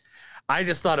I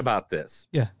just thought about this.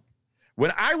 Yeah.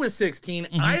 When I was 16,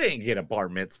 I didn't get a bar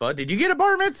mitzvah. Did you get a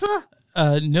bar mitzvah?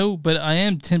 No, but I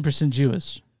am 10%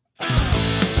 Jewish.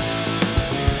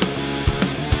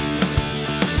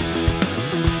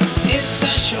 It's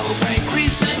a show by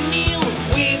Chris and Neil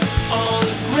with all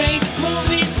great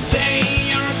movies.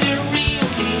 They are the real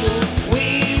deal.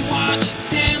 We watch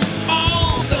them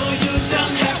all, so you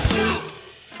don't have to.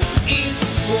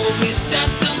 It's movies that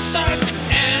don't suck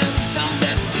and some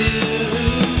that do.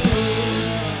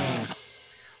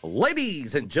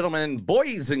 Ladies and gentlemen,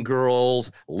 boys and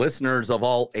girls, listeners of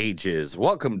all ages,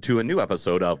 welcome to a new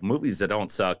episode of Movies That Don't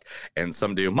Suck and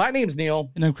Some Do. My name's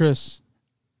Neil. And I'm Chris.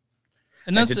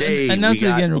 Announce it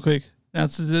again real quick.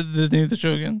 That's the name of the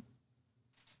show again.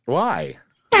 Why?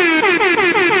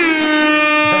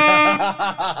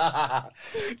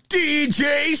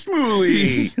 DJ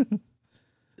Smooly.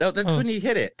 No, that's when you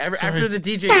hit it. After the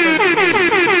DJ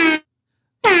says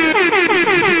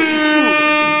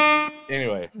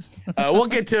Anyway, we'll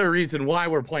get to a reason why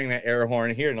we're playing that air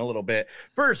horn here in a little bit.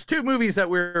 First, two movies that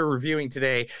we're reviewing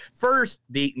today. First,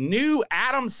 the new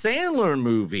Adam Sandler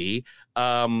movie.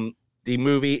 The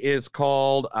movie is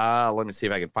called, let me see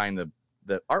if I can find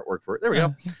the artwork for it. There we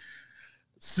go.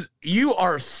 You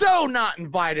are so not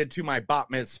invited to my bat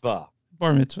mitzvah.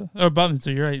 Bar mitzvah. Or bat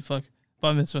mitzvah, you're right. Fuck.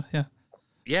 Bat mitzvah, yeah.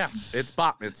 Yeah, it's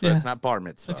bat mitzvah. Yeah. It's not bar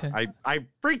mitzvah. Okay. I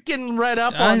freaking read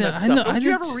up on this stuff. Don't you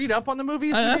ever read up on the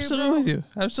movies? I absolutely do.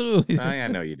 Absolutely. I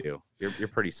know you do. You're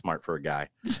pretty smart for a guy.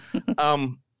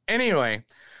 Anyway,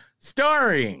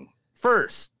 starring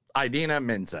first, Idina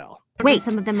Menzel. Wait,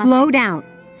 slow down.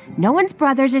 No one's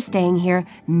brothers are staying here.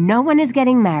 No one is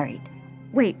getting married.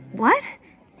 Wait, what?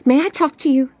 May I talk to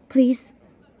you, please?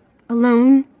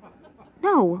 Alone?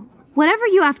 No. Whatever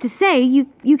you have to say,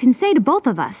 you can say to both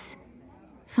of us.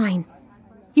 Fine.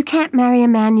 You can't marry a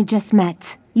man you just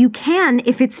met. You can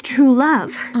if it's true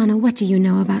love. Anna, what do you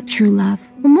know about true love?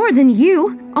 Well, more than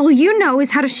you. All you know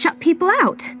is how to shut people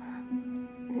out.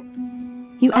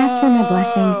 You asked for my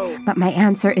blessing, but my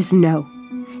answer is no.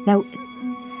 Now,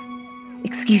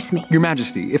 excuse me. Your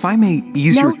Majesty, if I may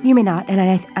ease No, you may not, and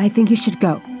I think you should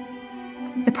go.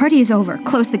 The party is over.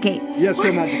 Close the gates. Yes,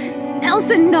 Your Majesty.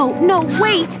 Elsa, no,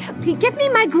 wait. Give me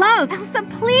my glove. Elsa,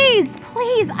 please,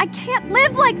 I can't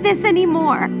live like this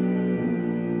anymore.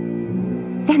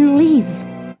 Then leave.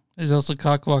 There's Elsa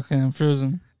cockwalking on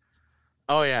Frozen.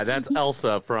 Oh, yeah, that's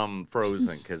Elsa from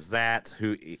Frozen, because that's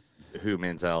who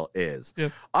Menzel is.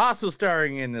 Yep. Also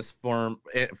starring in this firm,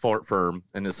 are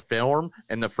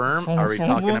we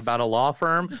talking about a law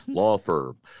firm? Law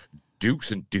firm.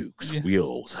 Dukes and Dukes, Yeah.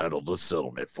 We'll handle the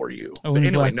settlement for you. Oh, But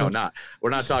anyway,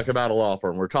 we're not talking about a law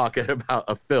firm. We're talking about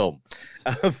a film.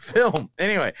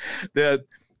 Anyway, the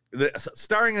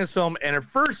starring in this film and her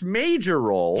first major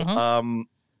role,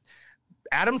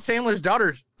 Adam Sandler's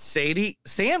daughter, Sadie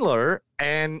Sandler,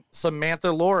 and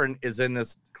Samantha Lauren is in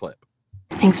this clip.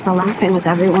 Thanks for laughing with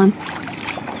everyone.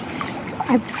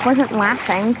 I wasn't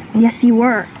laughing. Yes, you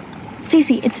were.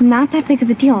 Stacy, it's not that big of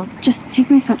a deal. Just take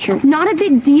my sweatshirt. Not a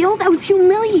big deal? That was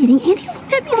humiliating. Andy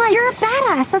looked at me like... You're a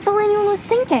badass. That's all anyone was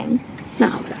thinking. No,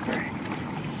 whatever.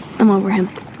 I'm over him.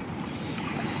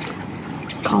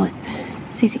 Call it.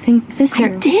 Stacy, think this I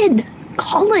through. did.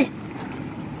 Call it.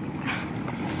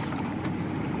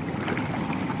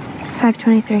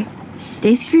 5:23.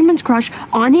 Stacy Friedman's crush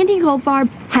on Andy Goldfarb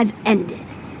has ended.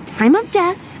 Time of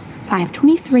death,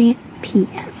 5:23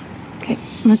 p.m. Okay,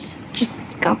 let's just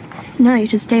go. No, you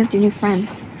should stay with your new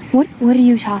friends. What are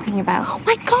you talking about? Oh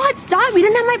my God, stop. You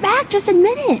didn't have my back. Just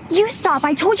admit it. You stop.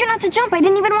 I told you not to jump. I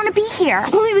didn't even want to be here.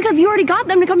 Only because you already got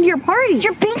them to come to your party.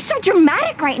 You're being so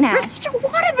dramatic right now. You're such a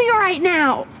wannabe right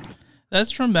now.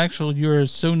 That's from actual You Are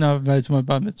So Not Invited to My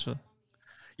Bat Mitzvah.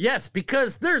 Yes,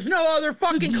 because there's no other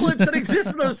fucking clips that exist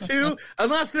of those two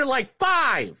unless they're like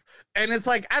 5. And it's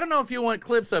like, I don't know if you want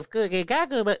clips of Cookie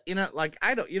Gaga, but you don't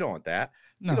want that.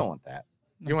 No. You don't want that.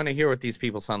 You want to hear what these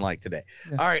people sound like today.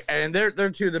 Yeah. All right, and they're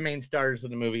two of the main stars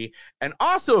of the movie, and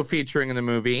also featuring in the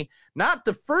movie, not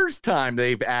the first time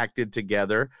they've acted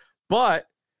together, but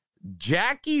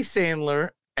Jackie Sandler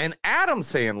and Adam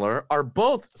Sandler are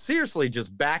both seriously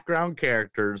just background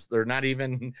characters. They're not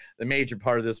even the major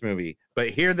part of this movie, but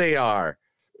here they are.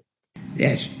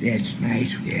 That's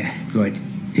nice. Yeah, good.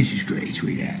 This is great,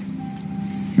 sweetheart.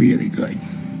 Really good.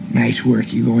 Nice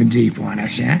work. You're going deep on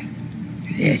us, huh?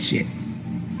 That's it.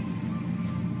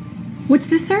 What's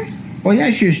this, sir? Well,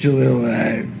 that's just a little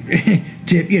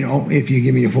tip, if you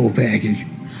give me the full package.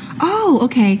 Oh,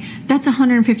 okay. That's a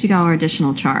 $150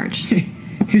 additional charge.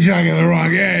 You're talking to the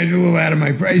wrong guy. It's a little out of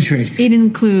my price range. It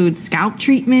includes scalp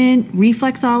treatment,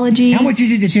 reflexology. How much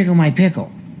is it to tickle my pickle?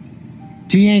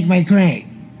 To yank my crank?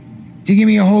 to give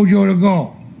me a Hojo to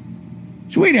go.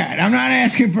 Sweetheart, I'm not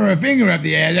asking for a finger up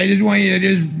the ass. I just want you to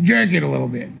just jerk it a little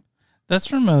bit. That's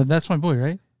from That's My Boy,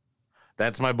 right?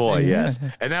 That's My Boy, yes.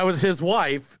 And that was his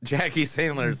wife, Jackie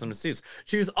Sandler's masseuse.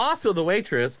 She was also the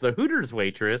waitress, the Hooters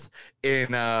waitress in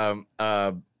Big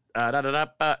Daddy.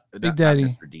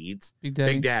 Mr. Deeds. Big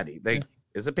Daddy. Big Daddy.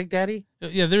 Is it Big Daddy?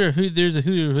 Yeah, there's a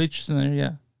Hooters waitress in there,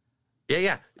 yeah.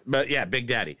 Yeah. But yeah, Big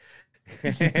Daddy.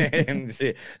 And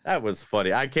that was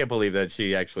funny. I can't believe that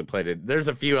she actually played it. There's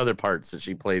a few other parts that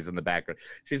she plays in the background.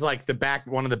 She's like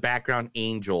one of the background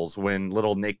angels when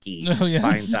little Nicky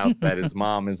finds out that his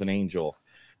mom is an angel.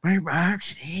 My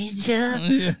mom's an angel.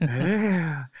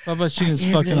 Yeah. How about she is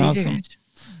fucking awesome?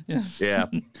 Yeah.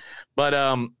 But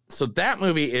so that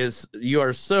movie is You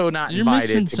Are So Not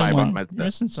Invited to My Bar Mitzvah. You're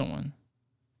missing someone.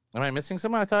 Am I missing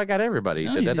someone? I thought I got everybody.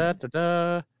 No,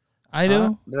 I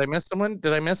do. Did I miss someone?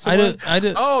 I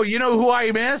do. Oh, you know who I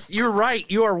missed? You're right.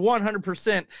 You are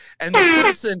 100%. And the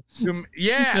person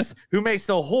who makes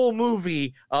the whole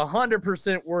movie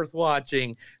 100% worth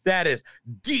watching, that is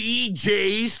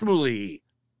DJ Smooly.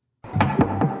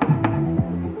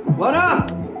 What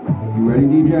up? You ready,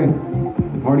 DJ?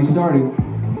 The party's starting.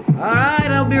 All right,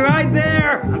 I'll be right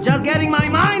there. I'm just getting my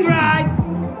mind right.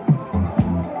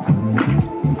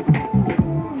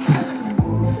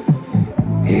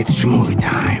 It's Shmooly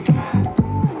time.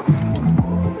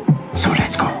 So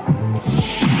let's go.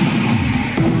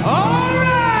 All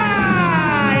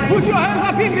right! Put your hands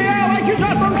up in the air like you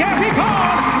just don't care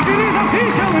because it is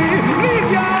officially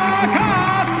Lydia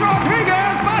Katz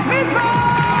Rodriguez Bat Mitzvah!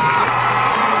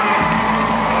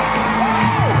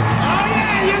 Oh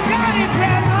yeah, you got it,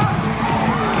 Brenda!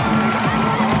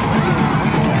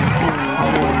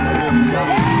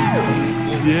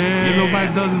 Yeah, nobody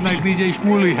does it like DJ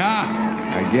Shmooly, huh?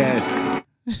 I guess.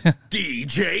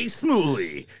 DJ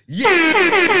Smooly. Yeah.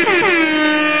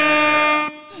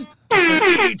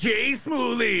 DJ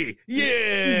Smooly.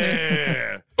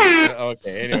 Yeah.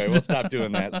 Okay, anyway, we'll stop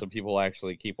doing that so people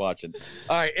actually keep watching.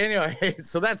 All right, anyway,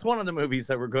 so that's one of the movies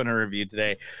that we're going to review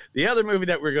today. The other movie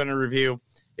that we're going to review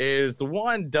is the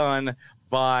one done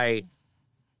by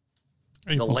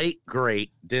the late,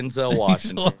 great Denzel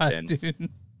Washington. Dude.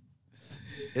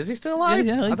 Is he still alive?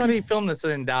 Yeah, I thought he filmed this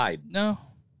and then died. No.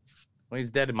 Well,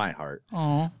 he's dead in my heart.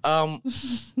 Oh.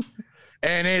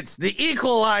 And it's The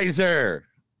Equalizer.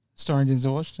 Starring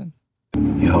Denzel Washington.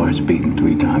 Your heart's beating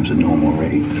 3 times the normal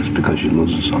rate. It's because you're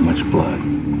losing so much blood.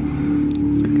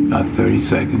 About 30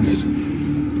 seconds,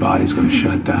 body's gonna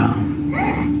shut down,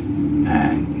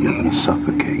 and you're gonna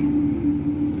suffocate.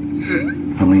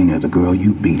 Helena, the girl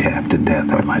you beat half to death,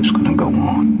 her life's gonna go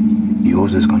on.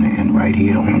 Yours is gonna end right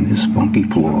here on this funky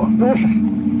floor.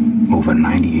 Over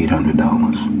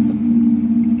 $9,800.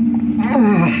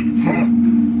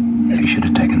 You should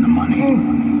have taken the money.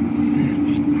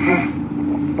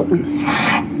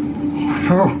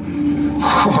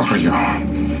 How are you?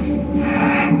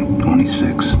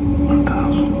 26,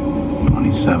 1,000.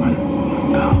 27,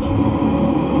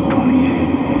 1,000. 28,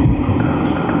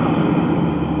 1,000.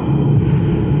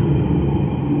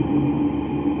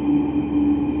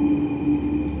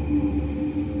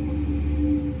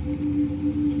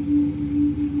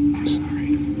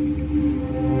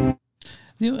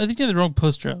 You know, I think you have the wrong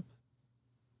poster up.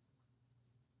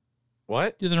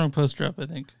 What? You have the wrong poster up, I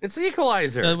think. It's The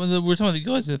Equalizer. We're talking about the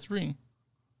Equalizer 3.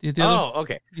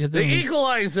 Okay. The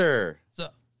Equalizer.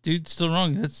 Dude, still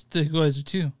wrong. That's The Equalizer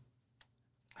 2.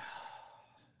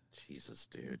 Jesus,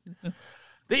 dude.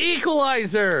 The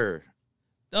Equalizer.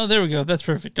 Oh, there we go. That's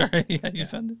perfect. All right. Yeah, you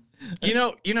found it. You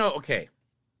know, okay.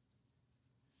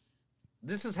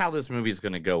 This is how this movie is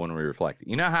going to go when we reflect.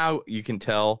 You know how you can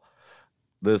tell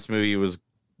this movie was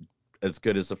as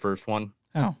good as the first one?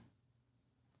 How?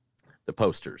 The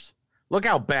posters. Look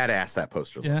how badass that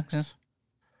poster looks. Yeah.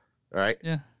 All right?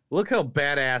 Yeah. Look how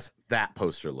badass that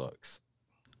poster looks.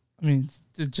 I mean,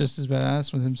 it's just as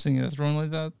badass with him singing a throne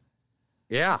like that.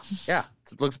 Yeah.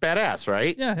 It looks badass,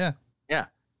 right? Yeah.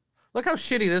 Look how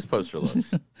shitty this poster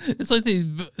looks. It's like they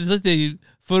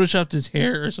photoshopped his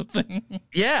hair or something.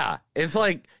 Yeah. It's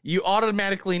like you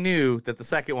automatically knew that the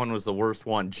second one was the worst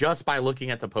one just by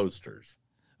looking at the posters.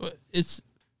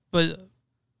 But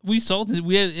we saw this.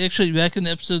 We had actually back in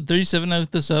episode 37. I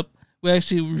looked this up. We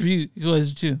actually reviewed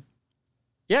Equalizer 2.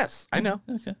 Yes, I know.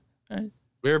 Okay, all right.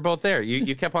 We were both there.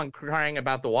 You kept on crying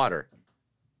about the water.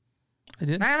 I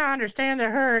did. I don't understand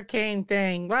the hurricane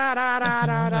thing. Blah, da, da,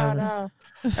 da, da, da.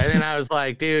 And then I was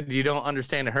like, dude, you don't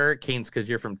understand the hurricanes because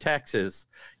you're from Texas.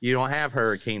 You don't have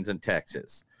hurricanes in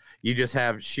Texas. You just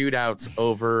have shootouts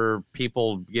over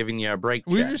people giving you a break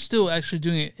check. We were still actually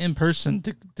doing it in person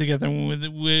together when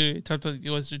we talked about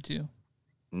Equalizer 2.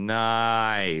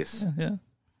 Nice. Yeah.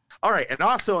 All right. And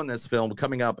also in this film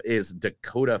coming up is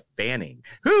Dakota Fanning,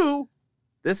 who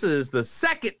this is the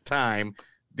second time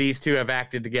these two have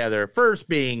acted together. First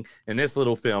being in this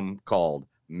little film called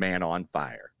Man on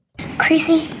Fire.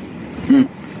 Creasy,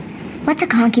 what's a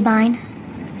concubine?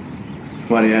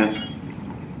 Why do you ask?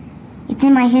 It's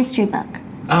in my history book.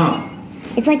 Oh,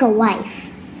 It's like a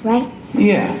wife, right?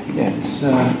 yeah. It's,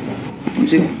 let me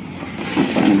see.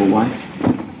 Find a wife.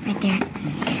 Right there.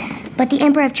 But the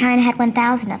Emperor of China had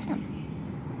 1,000 of them.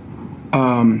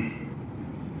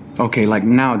 Okay, like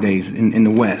nowadays in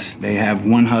the West, they have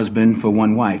one husband for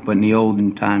one wife, but in the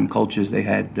olden time cultures, they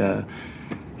had,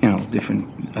 different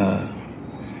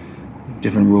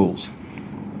rules.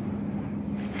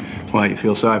 Why, you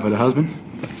feel sorry for the husband?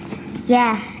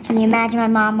 Yeah, can you imagine my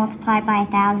mom multiplied by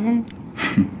 1,000?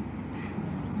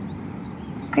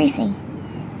 Gracie,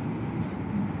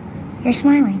 you're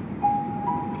smiling.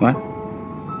 What?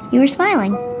 You were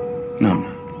smiling. No, I'm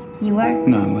not. You were.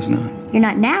 No, I was not. You're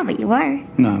not now, but you were.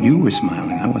 No, you were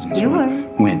smiling. I wasn't You smiling.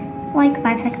 were. When? Like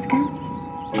 5 seconds ago.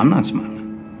 I'm not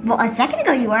smiling. Well, a second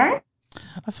ago you were.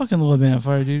 I fucking love Man on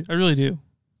Fire, dude. I really do.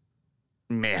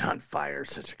 Man on Fire is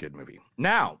such a good movie.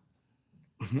 Now,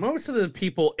 most of the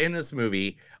people in this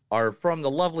movie are from the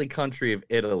lovely country of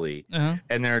Italy,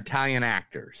 and they're Italian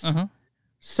actors.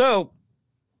 So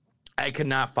I could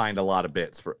not find a lot of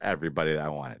bits for everybody that I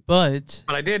wanted. But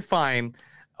I did find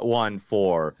one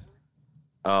for,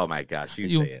 oh my gosh, you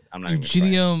say it. I'm not even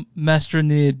Eugenio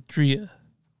Mastronadria.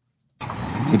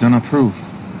 They don't approve.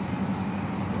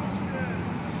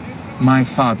 My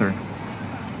father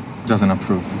doesn't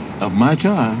approve. Of my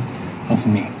child? Of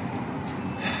me.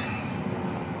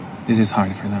 This is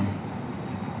hard for them.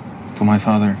 For my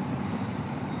father,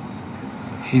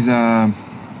 he's a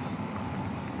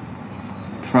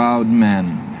proud man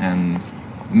and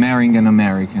marrying an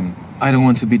American. I don't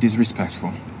want to be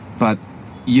disrespectful, but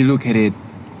you look at it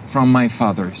from my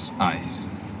father's eyes.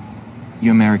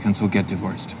 You Americans will get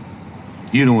divorced.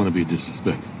 You don't want to be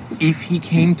disrespectful. If he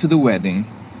came to the wedding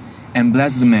and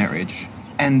blessed the marriage,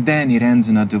 and then it ends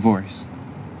in a divorce,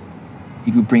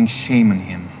 it would bring shame on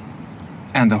him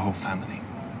and the whole family.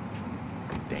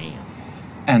 Damn.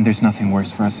 And there's nothing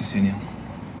worse for a Sicilian.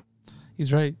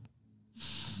 He's right.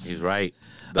 He's right.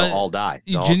 They'll all die.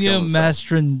 They'll all Eugenio kill themselves.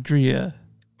 Mastronadria.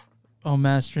 Oh,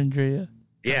 Mastronadria.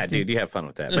 Yeah, dude, you have fun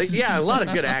with that. But yeah, a lot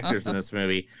of good actors in this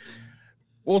movie.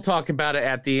 We'll talk about it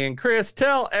at the end. Chris,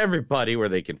 tell everybody where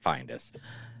they can find us.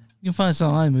 You can find us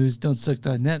online,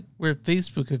 moviesdon'tsuck.net. We're at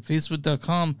Facebook at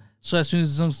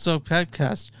facebook.com/moviesdon'tsuck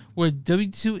podcast. We're at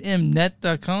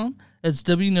w2mnet.com. That's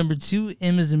W2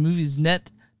 M as in movies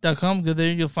net.com. Go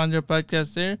there, you'll find our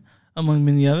podcast there, among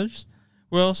many others.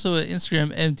 We're also at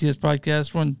Instagram, MTS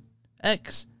Podcast. We're on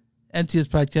X, MTS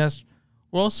Podcast.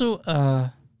 We're also,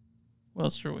 what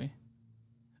else are we?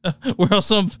 We're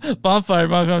also on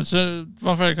bonfire.com, so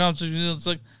you know, it's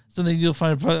like something you'll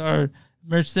find our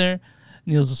merch there.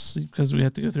 Neil's asleep because we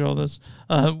have to go through all this.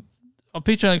 On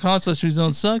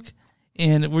patreon.com/moviesdon'tsuck,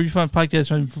 and where you find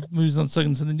podcasts on Movies Don't Suck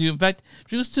and something new. In fact,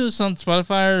 if you listen to us on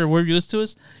Spotify or wherever you listen to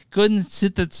us, go ahead and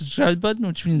hit that subscribe button,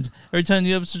 which means every time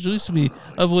new episodes release will be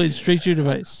uploaded straight to your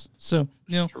device. So,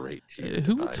 you know, who are we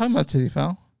talking about today,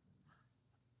 pal?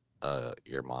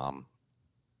 Your mom.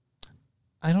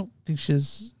 I don't think she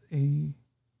has a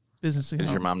business account.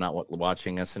 Is your mom not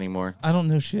watching us anymore? I don't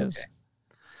know if she is.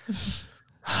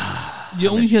 You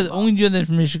only get the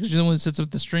information because you're the one that sets up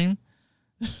the stream.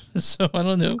 So I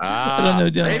don't know. I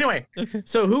don't know. Anyway, okay.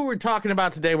 So who we're talking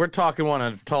about today? We're talking one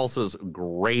of Tulsa's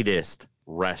greatest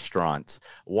restaurants,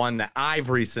 one that I've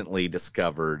recently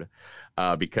discovered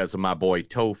because of my boy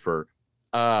Topher.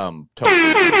 Topher.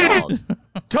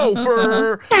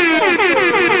 Topher.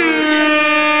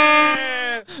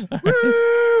 Yeah!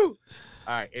 Woo! All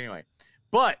right. Anyway,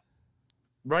 but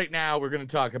right now we're going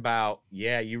to talk about.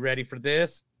 Yeah, you ready for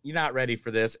this? You're not ready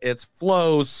for this. It's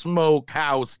Flo's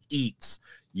Smokehouse Eats.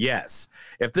 Yes.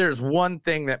 If there's one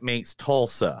thing that makes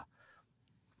Tulsa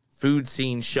food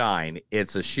scene shine,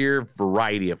 it's a sheer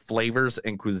variety of flavors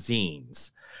and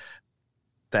cuisines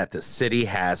that the city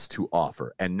has to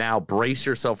offer. And now brace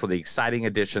yourself for the exciting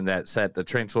addition that set the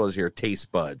tranquilize your taste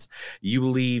buds. You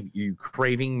leave you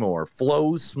craving more.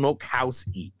 Flo's Smokehouse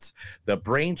Eats, the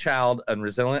brainchild and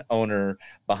resilient owner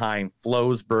behind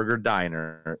Flo's Burger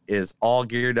Diner, is all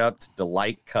geared up to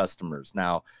delight customers.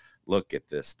 Now, look at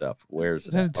this stuff. Where's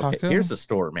that? Okay, here's the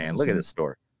store, man. Look at this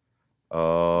store.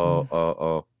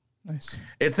 Oh. Nice.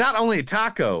 It's not only a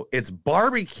taco, it's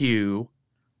barbecue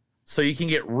So you can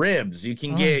get ribs, you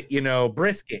can get,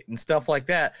 brisket and stuff like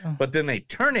that. But then they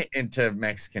turn it into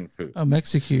Mexican food. Oh,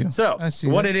 Mexico. So I see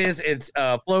what that. it is, it's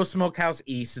Flo Smokehouse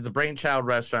East. It's a brainchild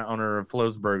restaurant owner of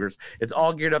Flo's Burgers. It's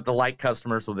all geared up to light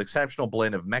customers with exceptional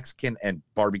blend of Mexican and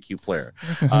barbecue flair.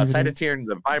 Cited here in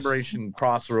the vibration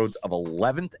crossroads of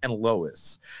 11th and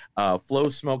Lois. Flo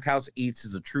Smokehouse Eats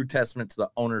is a true testament to the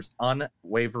owner's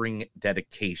unwavering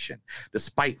dedication.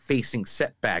 Despite facing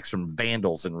setbacks from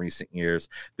vandals in recent years,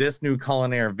 this new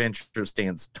culinary venture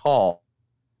stands tall,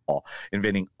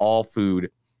 inventing all food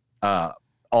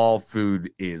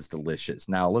is delicious.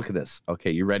 Now look at this. Okay,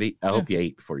 you ready? I hope you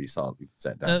ate before you sat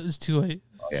down. That was too late.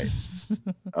 Okay.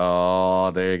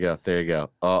 Oh, there you go.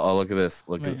 Oh, look at this.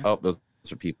 Those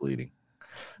are people eating.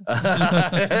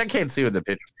 I can't see with the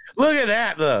picture. Look at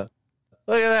that, though.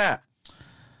 Look at that.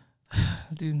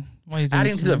 Dude, why are you doing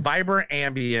Adding this to the vibrant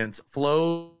ambience,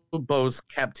 Flo boasts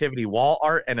captivity wall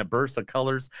art and a burst of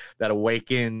colors that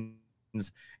awakens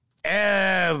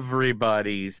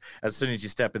everybody's as soon as you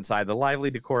step inside. The lively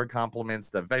decor complements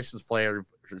the vicious flavors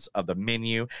of the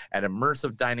menu, an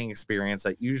immersive dining experience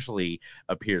that usually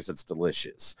appears it's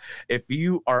delicious. If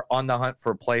you are on the hunt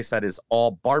for a place that is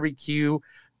all barbecue,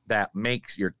 that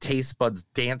makes your taste buds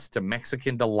dance to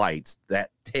Mexican delights, that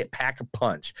pack a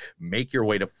punch, make your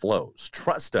way to Flo's.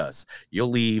 Trust us, you'll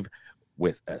leave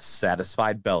with a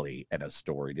satisfied belly and a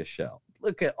story to show.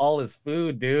 Look at all his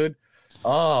food, dude.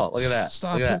 Oh, look at that.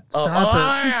 Stop look at it. That. Oh, Stop it. Oh,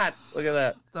 my God. Look at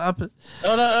that. Stop it.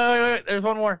 Oh, no, wait. There's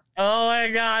one more. Oh, my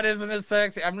God. Isn't it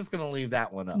sexy? I'm just going to leave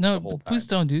that one up. No, the whole time. please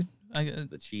don't, dude.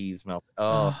 The cheese melt.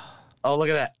 Oh, look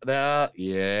at that.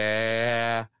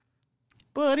 Yeah.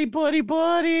 Buddy. All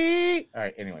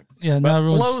right, anyway. Yeah, now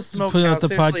everyone's put out the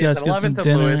podcast, get some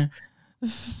dinner.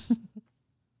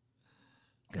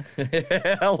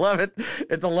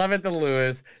 It's 11th and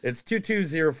Lewis. It's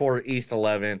 2204 East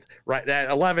 11th. Right, that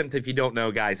 11th, if you don't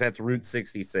know, guys, that's Route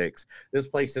 66. This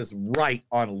place is right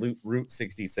on Route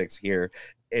 66 here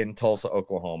in Tulsa,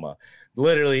 Oklahoma.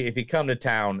 Literally, if you come to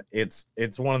town, it's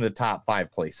one of the top 5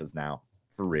 places now,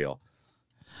 for real.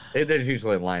 There's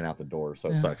usually a line out the door, so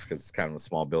it sucks because it's kind of a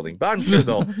small building. But I'm sure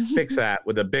they'll fix that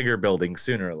with a bigger building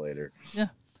sooner or later. Yeah.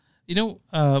 You know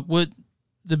what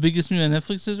the biggest movie on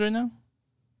Netflix is right now?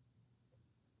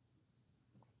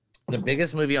 The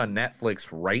biggest movie on Netflix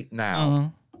right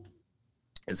now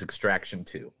is Extraction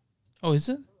 2. Oh, is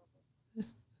it?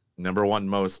 Number 1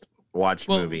 most watched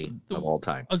movie of all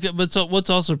time. Okay, but so what's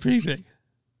also pretty big?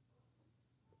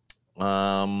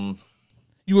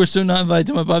 You were so not invited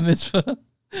to my bar mitzvah.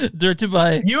 Directed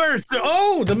by you are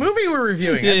so the movie we're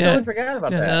reviewing. I totally forgot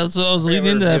about that. I was leading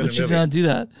into that, but you did not do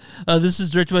that. This is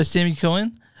directed by Sammy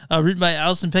Cohen, written by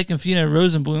Alison Peck and Fiona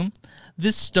Rosenblum.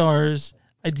 This stars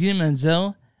Idina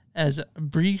Menzel as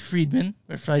Bree Friedman.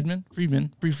 Wait,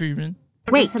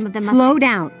 slow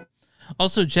down.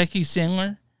 Also Jackie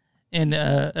Sandler and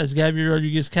as Gabby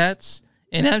Rodriguez Katz,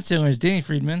 and Adam Sandler as Danny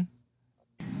Friedman.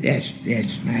 That's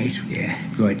nice. Yeah,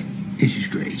 good. This is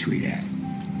great, sweetheart.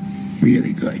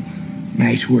 Really good.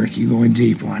 Nice work. You going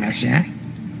deep on us, huh?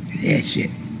 That's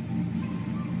it.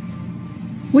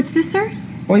 What's this, sir?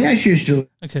 Well, that's just a...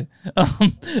 Okay.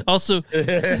 Also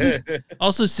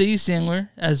Sadie Sandler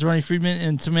as Ronnie Friedman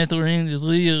and Samantha Lorraine as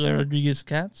Lydia Rodriguez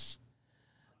Katz.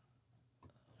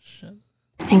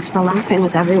 Thanks for laughing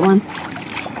with everyone.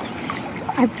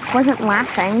 I wasn't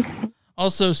laughing.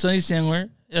 Also, Sonny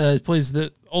Sandler plays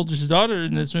the oldest daughter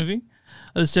in this movie.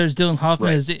 This stars Dylan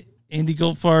Hoffman as Andy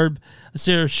Goldfarb,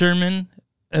 Sarah Sherman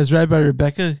as Rabbi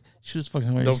Rebecca. She was fucking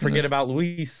hilarious. Don't forget about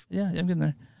Luis. Yeah, I'm getting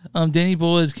there. Danny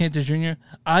Boyle as Cantor Jr.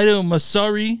 Ido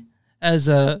Masari as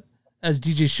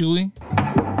DJ Shuli.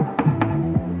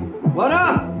 What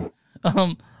up?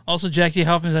 Also Jackie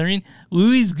Hoffman as Irene.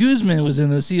 Luis Guzman was in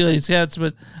the Sea Ladies Cats,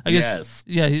 but I guess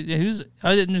he was.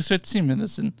 I didn't expect to see him in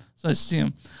this, and it's nice to see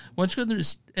him. Why don't you go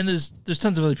there's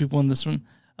tons of other people in this one.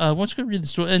 Why don't you go read the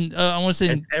story? And I want to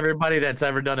say everybody that's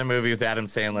ever done a movie with Adam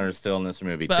Sandler is still in this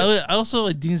movie. But I also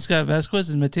like Dean Scott Vasquez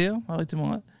as Mateo. I liked him a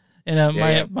lot.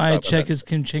 And Maya Check is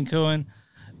Kim Chenko and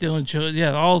Dylan Cho.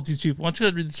 Yeah, all of these people. Why don't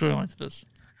you go read the storyline to this?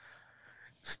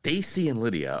 Stacy and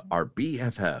Lydia are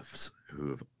BFFs who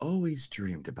have always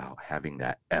dreamed about having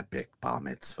that epic bar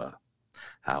mitzvah.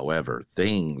 However,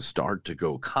 things start to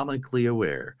go comically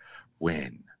aware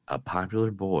when a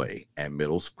popular boy and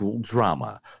middle school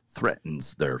drama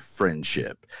threatens their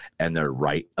friendship and their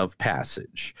rite of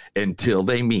passage until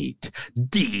they meet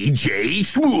DJ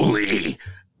Shmuley.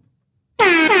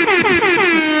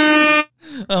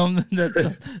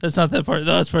 That's not that part.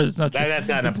 The last part is not true. That's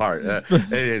not a part.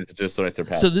 It is just right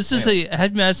there. So this is a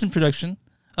Had Madison production.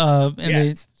 And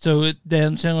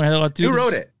Dan Sandler had a lot to do. Who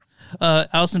wrote it?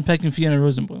 Alison Peck and Fiona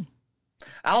Rosenblum.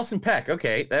 Allison Peck.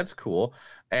 Okay, that's cool.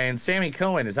 And Sammy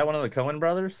Cohen, is that one of the Cohen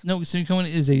brothers? No, Sammy Cohen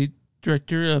is a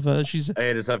director of she's it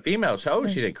is a female show.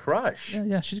 She did Crush.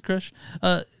 Yeah, she's a Crush.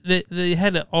 They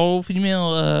had an all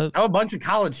female a bunch of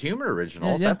College Humor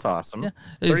originals. That's awesome.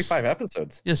 35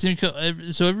 episodes. Yeah,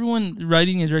 so everyone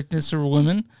writing and directing this are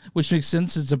women, which makes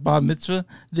sense. It's a bar mitzvah.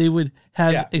 They would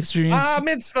have experience. Bar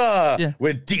mitzvah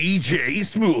with DJ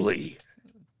Smooly.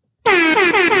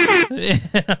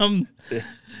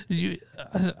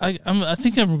 I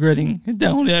think I'm regretting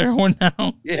down the air horn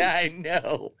now. Yeah, I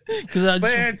know. But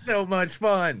it's so much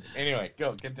fun. Anyway,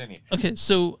 go continue. Okay,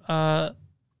 so have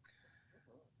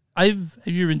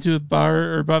you been to a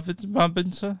bar or bar mitzvah? I've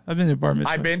been to a bar mitzvah.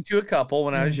 I've been to a couple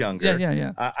when I was younger.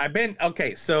 Yeah.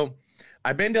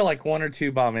 I've been to like 1 or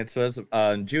 2 bar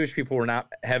mitzvahs. Jewish people were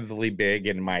not heavily big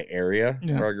in my area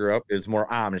where I grew up. It was more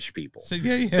Amish people. So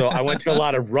I went to a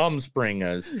lot of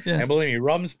Rumspringers. And believe me,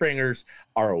 Rumspringers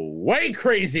are way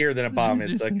crazier than a bar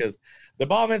mitzvah, because the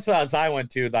bar mitzvahs I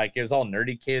went to, like, it was all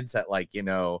nerdy kids that, like, you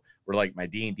know, were like my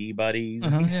D&D buddies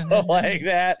and stuff like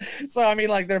that. So, I mean,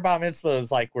 like, their bar mitzvahs,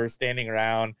 like, we're standing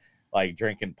around, like,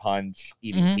 drinking punch,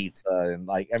 eating pizza, and,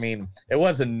 like, I mean, it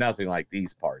wasn't nothing like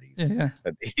these parties. You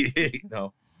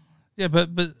know. Yeah, but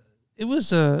it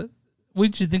was what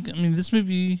did you think? I mean, this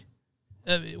movie,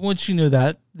 once you know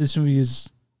that, this movie is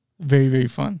very, very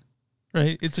fun,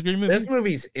 right? It's a great movie. This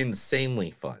movie's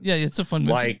insanely fun. Yeah, it's a fun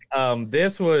movie. Like,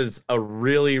 this was a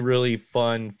really, really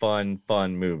fun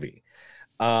movie.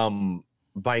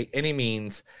 By any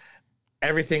means,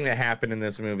 everything that happened in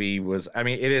this movie was, I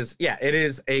mean, it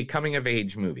is a coming of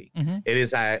age movie. It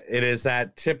is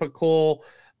that typical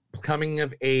coming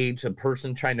of age, a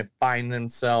person trying to find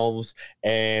themselves,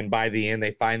 and by the end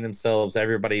they find themselves,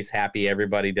 everybody's happy,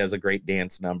 everybody does a great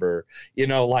dance number, you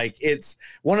know, like, it's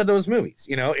one of those movies,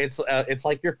 you know, it's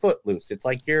like your Footloose, it's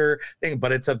like your thing,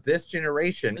 but it's of this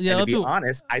generation. And to be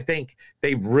honest, I think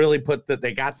they really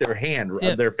they got their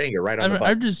their finger right on the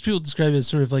button. I just people describe it as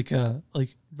sort of like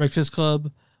Breakfast Club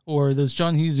or those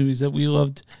John Hughes movies that we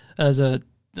loved as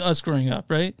us growing up,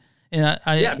 right?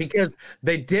 And because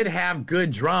they did have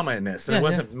good drama in this, and it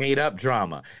wasn't made up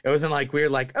drama. It wasn't like we're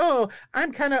like, oh,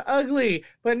 I'm kind of ugly,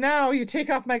 but now you take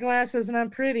off my glasses and I'm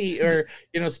pretty, or,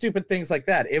 you know, stupid things like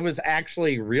that. It was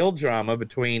actually real drama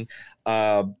between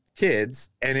kids,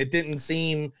 and it didn't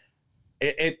seem.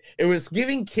 It was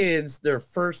giving kids their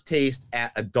first taste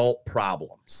at adult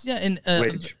problems. Yeah, and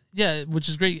which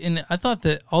is great. And I thought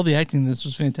that all the acting in this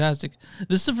was fantastic.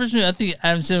 This is the first movie I think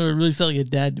Adam Sandler really felt like a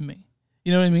dad to me.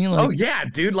 You know what I mean? Like, oh yeah,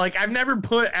 dude. Like, I've never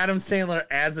put Adam Sandler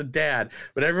as a dad,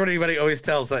 but everybody always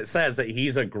says that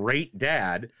he's a great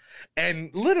dad. And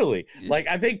literally, like,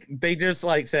 I think they just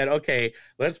like said, okay,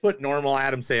 let's put normal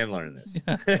Adam Sandler in this,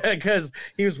 because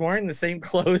he was wearing the same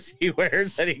clothes he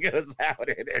wears that he goes out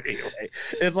in anyway.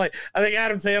 It's like, I think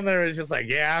Adam Sandler is just like,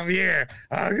 yeah, I'm here.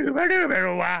 But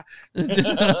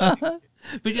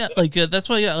yeah, like that's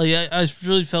why, I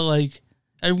really felt like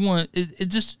everyone.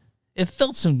 It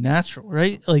felt so natural,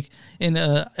 right? Like, and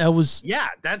I was. Yeah,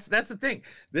 that's the thing.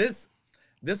 This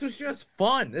was just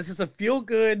fun. This is a feel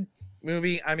good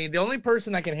movie. I mean, the only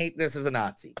person that can hate this is a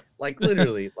Nazi. Like,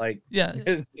 literally, like,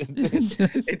 it's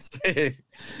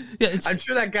I'm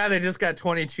sure that guy that just got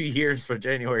 22 years for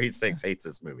January 6th hates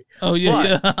this movie. Oh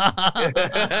yeah,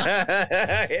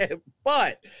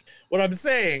 but what I'm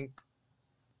saying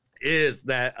is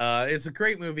that it's a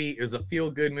great movie. It was a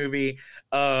feel-good movie.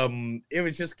 It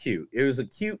was just cute. It was a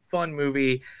cute, fun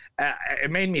movie.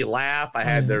 It made me laugh.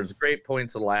 There's great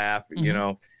points of laugh, you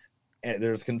know, and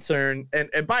there's concern. And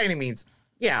by any means,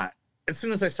 as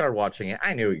soon as I started watching it,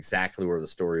 I knew exactly where the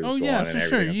story was going and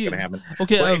everything was going to happen.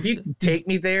 Okay, but if you can take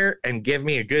me there and give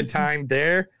me a good time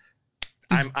there,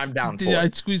 I'm down for it.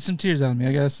 I'd squeeze some tears out of me,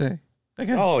 I gotta say.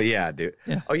 Oh yeah, dude.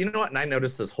 Yeah. Oh, you know what? And I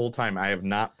noticed this whole time I have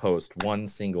not posted one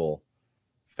single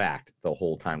fact the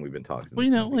whole time we've been talking. Well,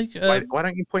 you know, like why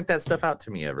don't you point that stuff out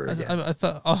to me ever again? I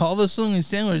thought all the Sonny and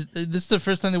Sandler. This is the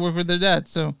first time they work with their dad,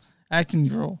 so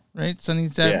acting role, right? Sonny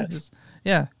and Sandler.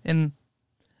 Yeah, and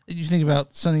you think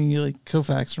about Sonny like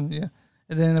Koufax from and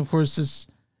then of course this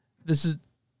is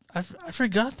I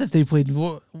forgot that they played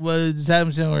was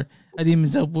Adam Sandler, Eddie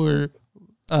Menzel were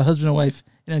husband and wife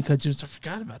in Uncut Gems. I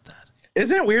forgot about that.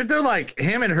 Isn't it weird though? Like,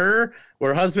 him and her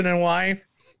were husband and wife,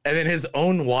 and then his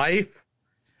own wife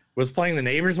was playing the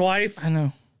neighbor's wife. I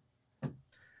know.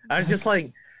 I was just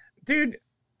like, dude,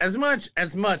 as much,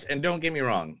 and don't get me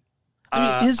wrong.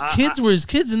 I mean, his kids were his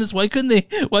kids in this. Why couldn't they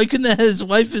have his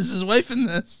wife as his wife in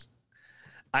this?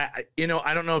 I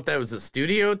don't know if that was a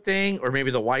studio thing, or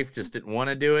maybe the wife just didn't want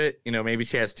to do it. You know, maybe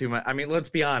she has too much. I mean, let's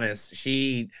be honest.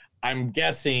 I'm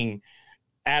guessing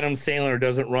Adam Sandler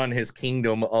doesn't run his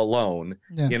kingdom alone.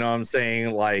 Yeah. You know what I'm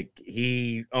saying? Like,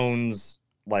 he owns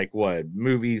like what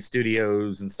movie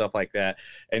studios and stuff like that.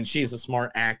 And she's a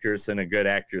smart actress and a good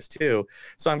actress too.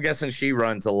 So I'm guessing she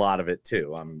runs a lot of it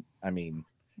too.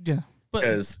 Yeah, but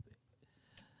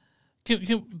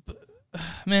because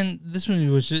man, this movie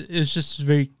was it's just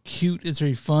very cute. It's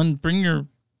very fun. Bring your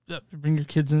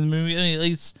kids in the movie. I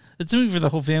mean, it's a movie for the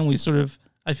whole family. Sort of,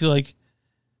 I feel like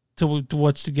to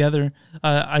watch together.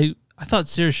 I thought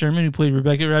Sarah Sherman, who played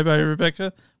Rabbi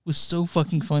Rebecca, was so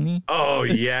fucking funny. Oh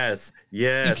yes,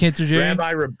 yes. Cancer Jerry? Rabbi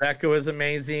Rebecca was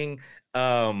amazing.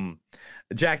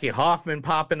 Jackie Hoffman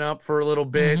popping up for a little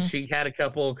bit. Mhm. She had a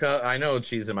couple. I know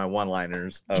she's in my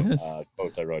one-liners of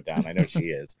quotes I wrote down. I know she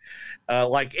is.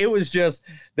 Like, it was just,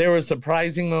 there were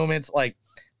surprising moments. Like,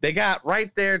 they got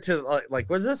right there to like,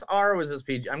 was this R or was this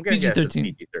PG? I'm gonna guess it's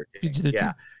PG-13. PG-13.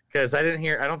 Yeah, because I don't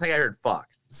think I heard fuck.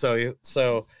 So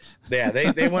yeah,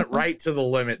 they went right to the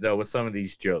limit though with some of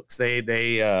these jokes. They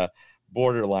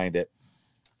borderlined it.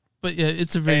 But yeah,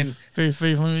 it's a very very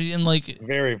very fun movie, and like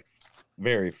very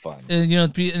very fun. And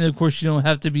and of course you don't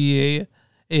have to be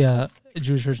a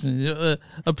Jewish person to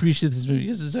appreciate this movie,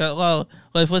 because it's got a lot of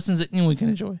life lessons that anyone can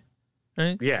enjoy.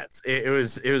 Right? Yes, it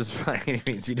was funny.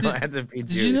 You don't have to be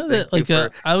Jewish. Did you know that like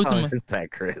I looked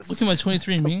at Chris. Look at my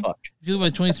 23andMe. If you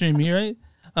look at my 23andMe, right?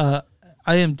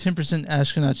 I am 10%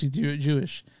 Ashkenazi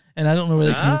Jewish, and I don't know where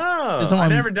they came. I've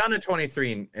never done a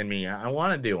 23andMe. I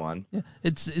want to do one. Yeah,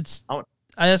 it's.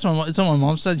 I asked my mom. It's on my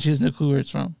mom's side. She has no clue where it's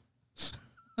from.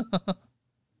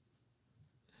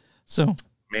 So.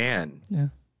 Man.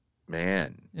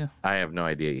 Yeah. I have no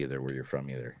idea either where you're from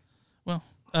either. Well,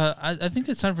 I think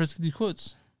it's time for us to do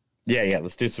quotes. Yeah.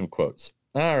 Let's do some quotes.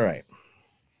 All right.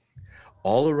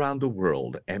 All around the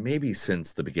world, and maybe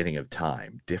since the beginning of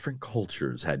time, different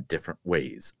cultures had different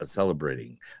ways of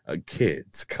celebrating a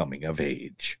kid's coming of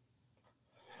age.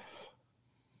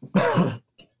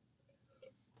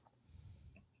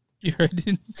 You heard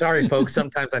it? Sorry, folks.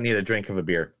 Sometimes I need a drink of a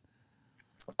beer.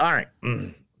 All right.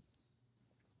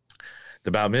 The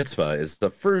Bar Mitzvah is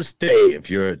the first day of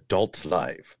your adult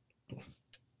life.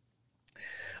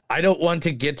 I don't want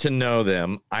to get to know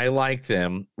them. I like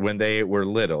them when they were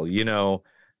little. You know,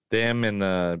 them and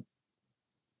the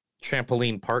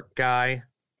trampoline park guy.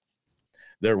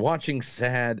 They're watching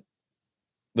sad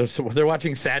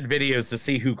videos to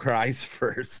see who cries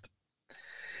first.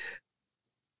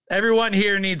 Everyone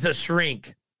here needs a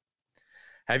shrink.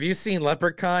 Have you seen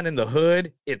Leprechaun in the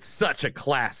Hood? It's such a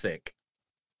classic.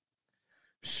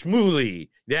 Shmooly.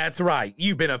 That's right.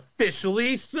 You've been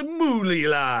officially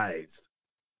Shmoolylized.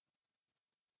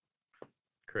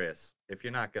 Chris, if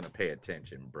you're not going to pay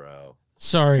attention, bro.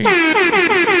 Sorry.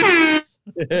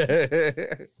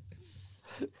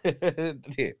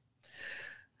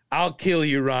 I'll kill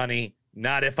you, Ronnie.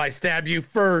 Not if I stab you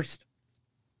first.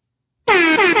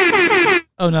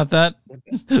 Oh, not that?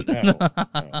 No.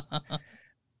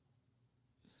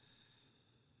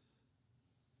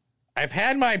 I've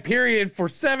had my period for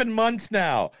 7 months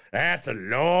now. That's a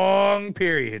long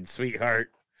period,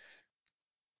 sweetheart.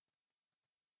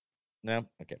 No?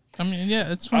 Okay. I mean,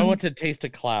 yeah, it's fine. I want to taste a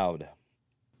cloud.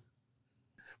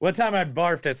 One time I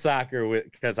barfed at soccer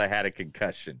because I had a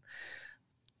concussion.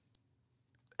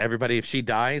 Everybody, if she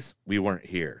dies, we weren't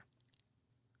here.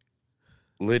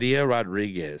 Lydia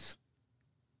Rodriguez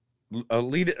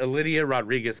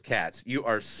Katz, you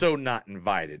are so not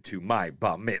invited to my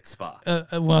bar mitzvah. When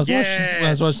I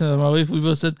was watching that, my wife, we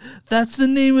both said, "That's the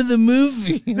name of the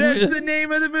movie." That's the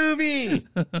name of the movie.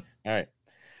 All right.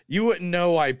 You wouldn't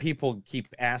know why people keep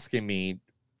asking me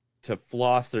to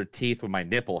floss their teeth with my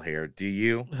nipple hair, do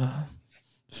you?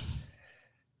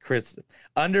 Chris,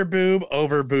 under boob,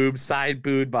 over boob, side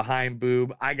boob, behind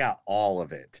boob. I got all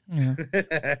of it.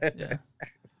 Yeah.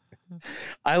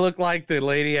 I look like the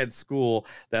lady at school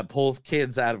that pulls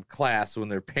kids out of class when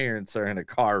their parents are in a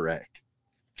car wreck.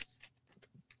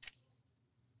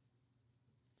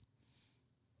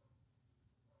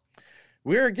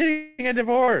 We're getting a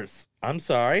divorce. I'm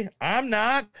sorry. I'm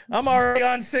not. I'm already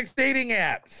on 6 dating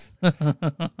apps.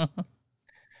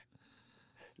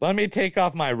 Let me take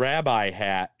off my rabbi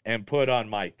hat and put on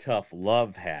my tough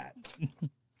love hat.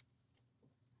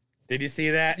 Did you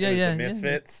see that? Yeah, the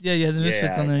Misfits. Yeah, the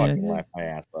Misfits on there. I fucking laughed my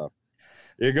ass off.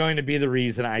 You're going to be the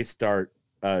reason I start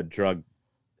drug.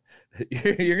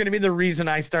 You're going to be the reason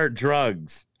I start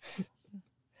drugs.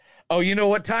 Oh, you know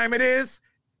what time it is?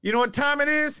 You know what time it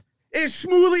is? It's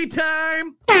Shmooly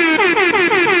time.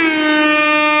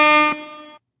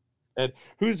 And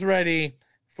who's ready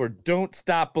for Don't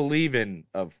Stop Believing?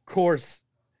 Of course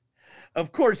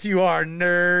you are,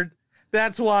 nerd.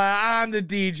 That's why I'm the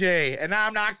DJ, and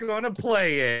I'm not going to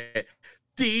play it.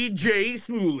 DJ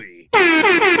Smooly.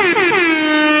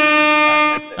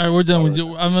 All right, we're done with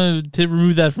you. I'm going to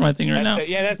remove that from my thing right now. It.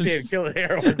 Yeah, that's it. Kill the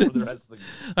heroin for the rest of the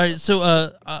All right, so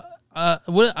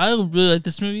what I really like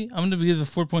this movie, I'm going to give it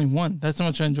a 4.1. That's how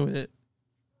much I enjoyed it.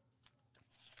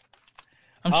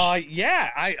 Yeah,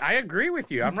 I agree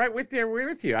with you. I'm right with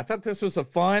you. I thought this was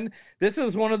this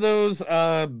is one of those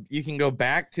you can go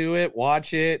back to it,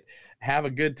 watch it, have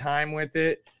a good time with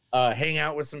it, hang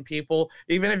out with some people.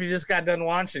 Even if you just got done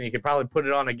watching, you could probably put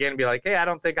it on again and be like, hey, I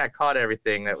don't think I caught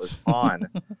everything that was on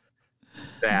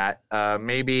that.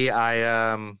 Maybe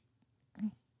I'm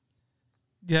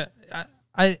kind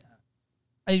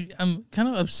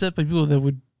of upset by people that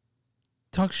would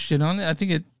talk shit on it. I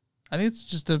think it's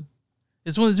just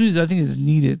it's one of those movies I think is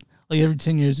needed. Like every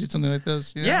 10 years, get something like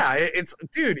this. You know? Yeah, it's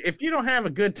dude. If you don't have a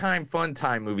good time, fun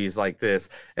time movies like this,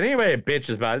 and anybody that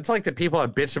bitches about it, it's like the people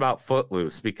that bitch about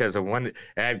Footloose because of when it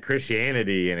had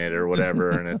Christianity in it or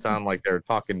whatever, and it sounded like they were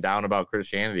talking down about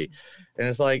Christianity, and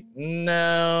it's like,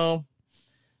 no,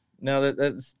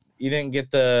 that's you didn't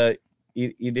get the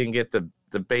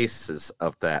basis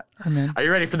of that. Amen. Are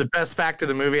you ready for the best fact of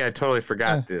the movie? I totally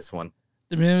forgot this one.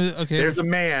 Okay. There's a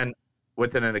man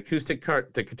with an acoustic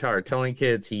guitar telling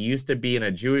kids he used to be in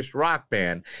a Jewish rock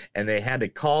band and they had to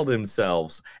call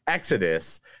themselves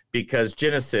Exodus because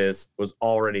Genesis was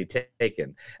already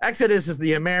taken. Exodus is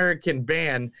the American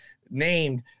band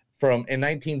named in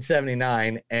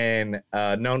 1979 and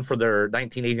known for their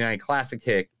 1989 classic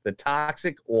hit, The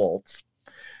Toxic Waltz.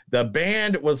 The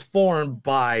band was formed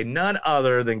by none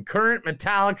other than current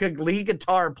Metallica lead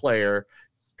guitar player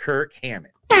Kirk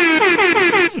Hammett.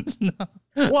 No.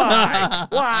 Why?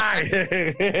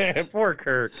 Poor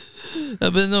Kirk.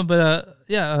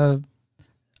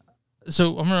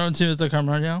 So I'm around Timothy.com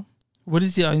right now. What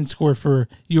is the audience score for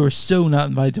You Are So Not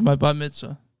Invited to My Bat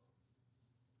Mitzvah?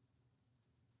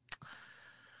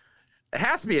 It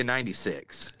has to be a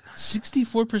 96.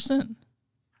 64%.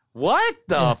 What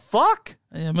the fuck?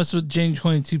 Yeah, must have James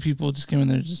 22 people just came in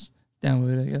there just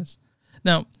downloaded it, I guess.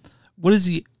 Now, what is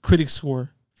the critic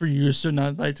score for You Are So Not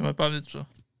Invited to My Bat Mitzvah?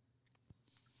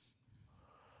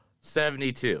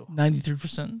 72.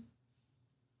 93%.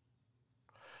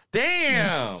 Damn!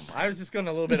 Yeah. I was just going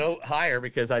a little bit higher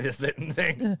because I just didn't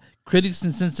think. Yeah. Critics'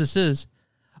 consensus is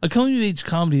a coming-of-age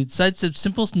comedy that sidesteps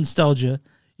simple nostalgia.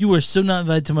 You Are So Not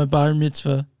Invited to My Bar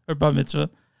Mitzvah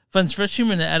finds fresh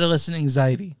humor and adolescent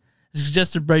anxiety. It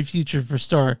suggests a bright future for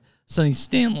star Sonny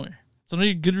Stanley. So,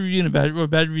 no, good review and a bad, or a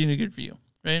bad review and a good review,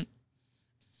 right?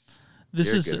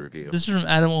 This is from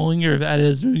Adam Olinger of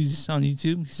Adam's Movies on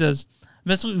YouTube. He says,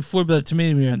 I'm absolutely floored by the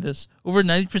tomato meter on this. Over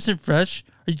 90% fresh?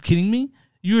 Are you kidding me?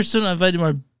 You Are So Not Invited to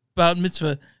My Bat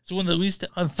Mitzvah. It's one of the least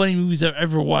funny movies I've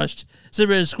ever watched.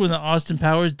 Celebrated score than Austin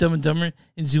Powers, Dumb and Dumber,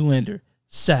 and Zoolander.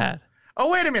 Sad. Oh,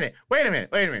 wait a minute.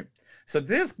 So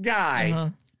this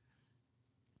guy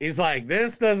is like,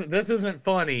 this isn't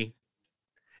funny.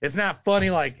 It's not funny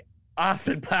like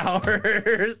Austin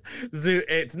Powers.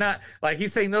 It's not like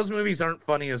he's saying those movies aren't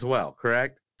funny as well,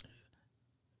 correct?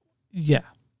 Yeah.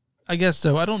 I guess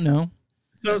so. I don't know.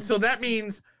 So that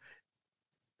means,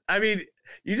 I mean,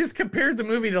 you just compared the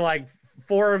movie to like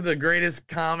 4 of the greatest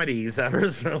comedies ever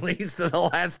released in the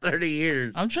last 30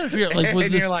 years. I'm trying to figure out like what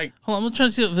this. Hold on, I'm trying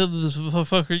to see what this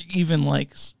fucker even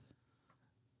likes.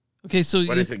 Okay, so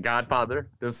what is it? Godfather?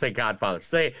 Doesn't say Godfather.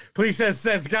 Please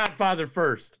says Godfather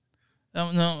first.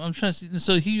 Oh no, I'm trying to see.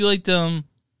 So he liked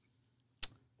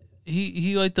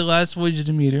he liked The Last Voyage of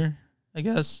Demeter, I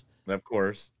guess. Of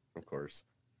course.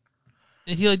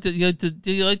 He liked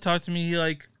Talk to Me. He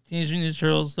liked Teenage Mutant Ninja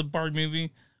Turtles, the Bard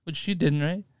movie, which you didn't,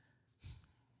 right?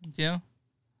 Yeah.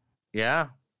 Yeah.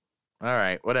 All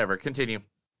right. Whatever. Continue.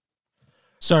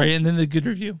 Sorry, and then the good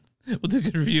review. We'll do a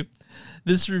good review.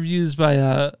 This review is by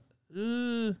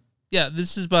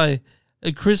this is by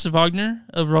Chris Wagner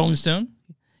of Rolling Stone.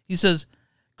 He says,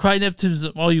 "Cry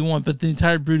Neptunes all you want, but the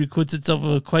entire brood acquits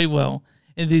itself quite well,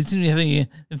 and they seem to be having an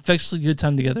infectiously good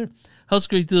time together. House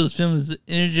Great Deal of this film is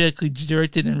energetically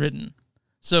directed and written."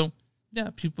 So, yeah,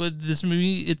 people, this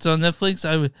movie, it's on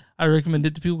Netflix. I recommend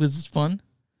it to people because it's fun,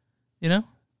 you know.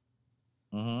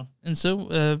 Mm-hmm. And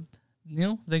so,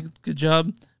 Neil, good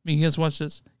job making us watch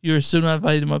this. You Are So Not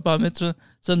Invited to My Bat Mitzvah.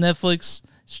 It's on Netflix.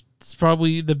 It's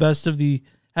probably the best of the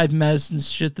Hyde Madison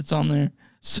shit that's on there.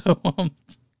 So,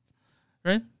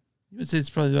 right? You would say it's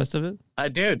probably the best of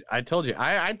it? Dude, I told you.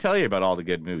 I tell you about all the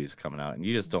good movies coming out, and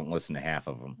you just don't listen to half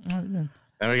of them. All right, man.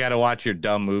 Then we got to watch your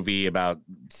dumb movie about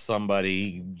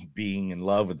somebody being in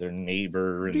love with their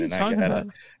neighbor. And then I got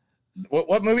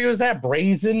what movie was that?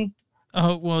 Brazen?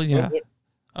 Oh, well, yeah.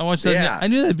 I watched that. Yeah. I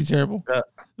knew that'd be terrible.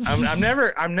 I'm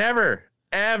never,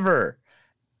 ever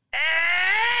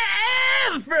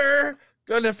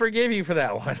gonna forgive you for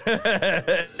that one.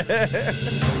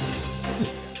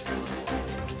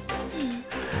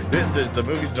 This is The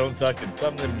Movies Don't Suck and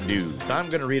Some of Them Do. So I'm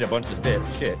gonna read a bunch of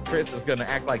shit. Chris is gonna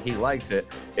act like he likes it.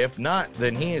 If not,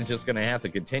 then he is just gonna have to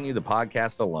continue the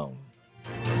podcast alone.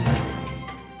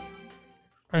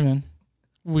 All right, man.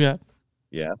 What we got?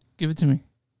 Yeah. Give it to me.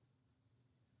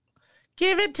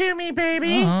 Give it to me,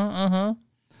 baby. All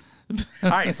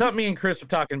right, something me and Chris were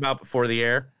talking about before the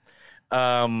air.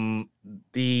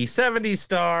 The 70s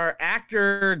star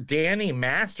actor Danny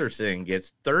Masterson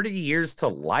gets 30 years to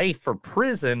life for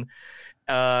prison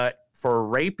for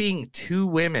raping 2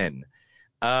 women.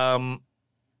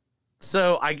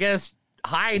 So I guess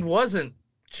Hyde wasn't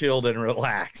chilled and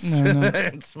relaxed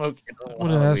and smoking. What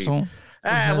an asshole.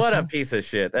 What a piece of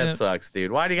shit. That sucks,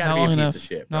 dude. Why do you gotta be a piece of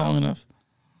shit, bro? Not long enough.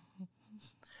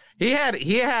 He had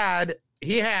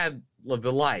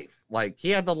the life. Like, he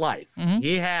had the life. Mm-hmm.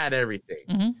 He had everything.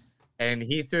 Mm-hmm. And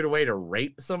he threw it away to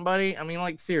rape somebody. I mean,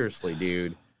 like, seriously,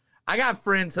 dude. I got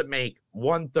friends that make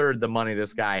 1/3 the money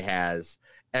this guy has.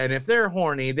 And if they're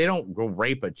horny, they don't go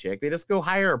rape a chick. They just go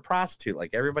hire a prostitute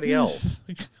like everybody else.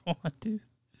 Come on, dude.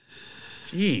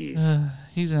 Jeez.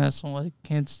 He's an asshole. I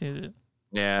can't stand it.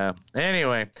 Yeah.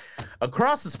 Anyway,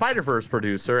 Across the Spider-Verse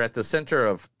producer at the center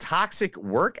of toxic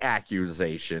work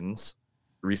accusations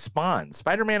responds.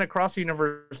 Spider-Man Across the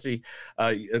University,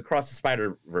 Across the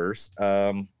Spider-Verse.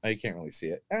 You can't really see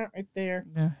it. Right there.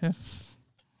 Yeah.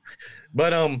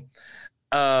 But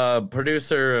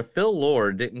producer Phil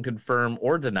Lord didn't confirm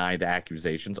or deny the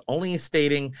accusations, only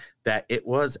stating that it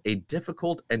was a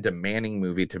difficult and demanding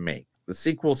movie to make. The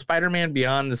sequel, Spider-Man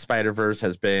Beyond the Spider-Verse,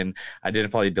 has been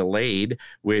identifiably delayed,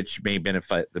 which may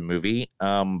benefit the movie.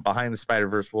 Behind the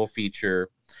Spider-Verse will feature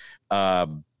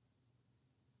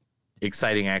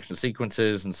exciting action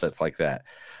sequences and stuff like that.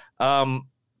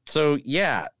 So,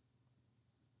 yeah,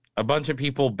 a bunch of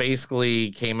people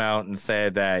basically came out and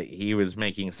said that he was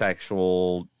making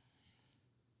sexual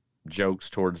jokes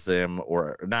towards them,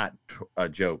 or not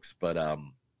jokes, but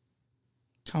comments.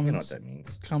 You know what that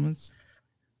means. Comments.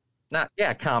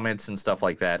 Comments and stuff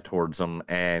like that towards them,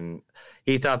 and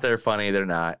he thought they're funny. They're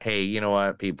not. Hey, you know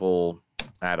what, people?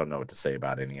 I don't know what to say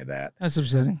about any of that. That's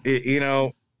upsetting.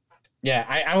 Yeah,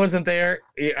 I wasn't there.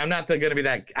 I'm not going to be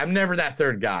that. I'm never that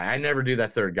third guy. I never do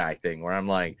that third guy thing where I'm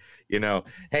like,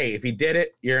 hey, if he did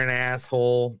it, you're an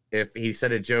asshole. If he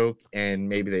said a joke and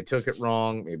maybe they took it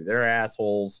wrong, maybe they're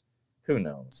assholes. Who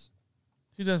knows?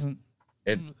 Who doesn't?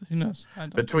 Who knows? I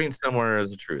don't. Between somewhere is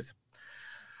the truth.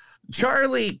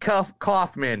 Charlie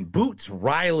Kaufman, Boots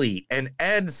Riley, and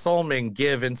Ed Solomon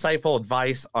give insightful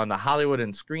advice on the Hollywood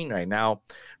and screen right now.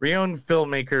 Renowned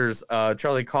filmmakers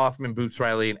Charlie Kaufman, Boots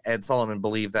Riley, and Ed Solomon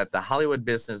believe that the Hollywood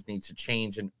business needs to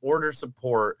change in order to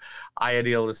support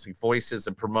idealistic voices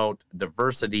and promote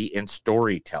diversity in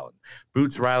storytelling.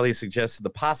 Boots Riley suggested the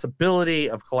possibility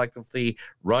of collectively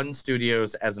run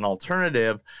studios as an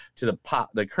alternative to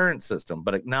the current system,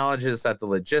 but acknowledges that the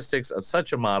logistics of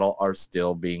such a model are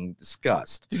still being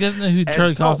discussed. Do you guys know who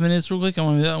Charlie Kaufman is, real quick? I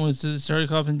want to Charlie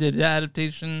Kaufman did the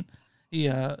adaptation. He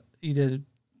did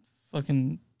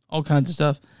fucking all kinds of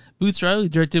stuff. Boots Riley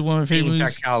directed one of my favorite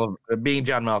movies. Being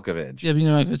John Malkovich. Yeah, Being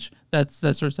John Malkovich. That's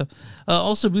that sort of stuff.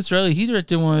 Also, Boots Riley, he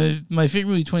directed one of my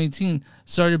favorite movie 2018,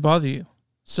 Sorry to Bother You.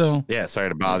 So yeah, Sorry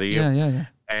to Bother You. Yeah.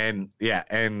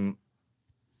 And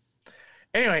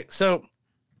anyway, so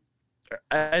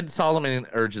Ed Solomon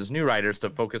urges new writers to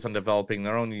focus on developing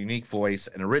their own unique voice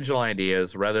and original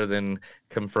ideas rather than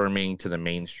conforming to the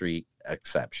mainstream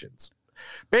exceptions.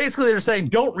 Basically, they're saying,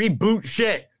 don't reboot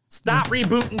shit. Stop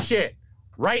rebooting shit.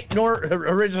 Write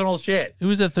original shit. Who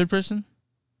was that third person?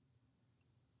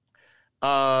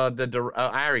 I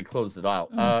already closed it out.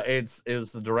 It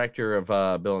was the director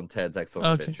of Bill and Ted's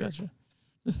Excellent Adventure.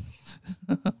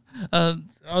 Gotcha.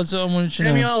 Also, I want to know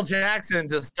Samuel L. Jackson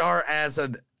to star as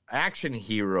an action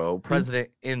hero president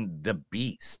in The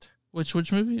Beast. Which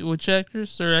movie? Which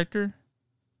actress or actor?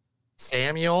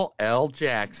 Samuel L.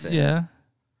 Jackson. Yeah.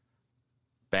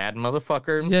 Bad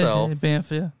motherfucker himself. Yeah,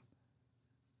 Banff, yeah.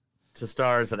 To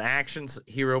star as an action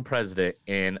hero president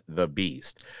in The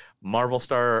Beast. Marvel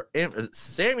star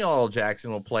Samuel L.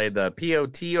 Jackson will play the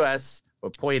POTUS,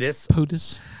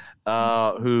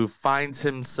 who finds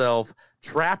himself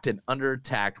trapped and under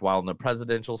attack while in the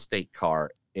presidential state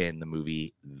car in the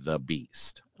movie The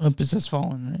Beast. Olympus Has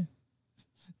Fallen, right?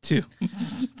 2.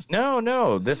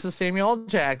 No. This is Samuel L.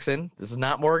 Jackson. This is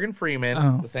not Morgan Freeman.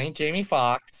 Oh. This ain't Jamie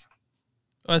Foxx.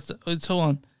 It's hold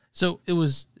on. So it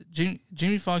was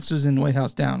Jamie Foxx was in White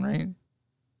House Down, right?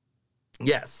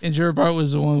 Yes. And Gerard Bart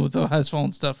was the one with the Has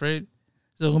Fallen stuff, right?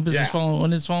 So Olympus has fallen.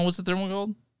 One has fallen. What's the third one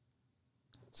called?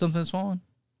 Something has fallen.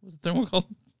 What's the third one called?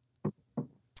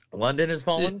 London has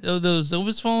fallen. Those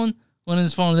Olympus fallen. London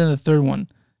has fallen. Then the third one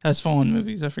has fallen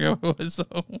movies. I forgot what it was. So.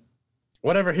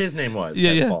 Whatever his name was.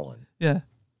 Yeah, has fallen. Yeah.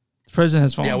 The president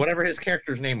has fallen. Yeah, whatever his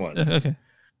character's name was. Okay.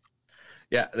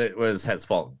 Yeah, it was has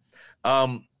fallen.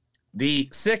 The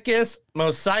sickest,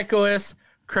 most psychoest,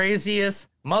 craziest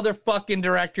motherfucking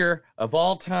director of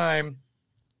all time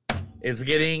is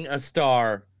getting a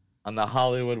star on the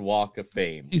Hollywood Walk of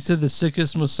Fame. You said the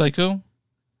sickest, most psycho?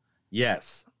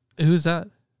 Yes. Who's that?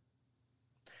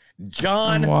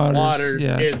 John Waters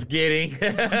yeah. is getting...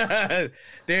 Dude,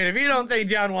 if you don't think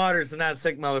John Waters is not a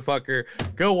sick motherfucker,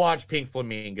 go watch Pink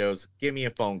Flamingos. Give me a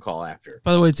phone call after.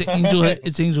 By the way, it's Angel.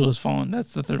 It's Angel Has Fallen.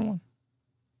 That's the third one.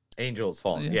 Angel Has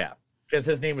Fallen, yeah. Because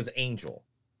his name was Angel.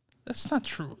 That's not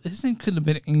true. His name couldn't have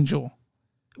been Angel.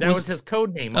 That was his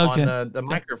code name on the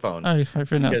microphone. All right, fair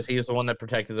enough. Because he's the one that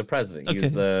protected the president. He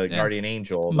was the guardian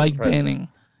angel of Mike the president. Banning.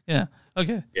 Yeah.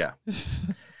 Okay. Yeah.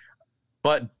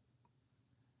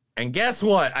 And guess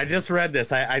what? I just read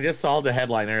this. I just saw the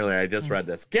headline earlier. I just read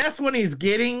this. Guess when he's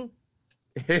getting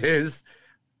his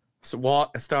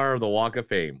star of the Walk of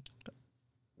Fame?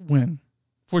 When?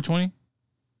 420?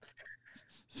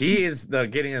 He is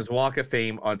getting his Walk of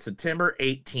Fame on September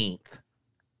 18th.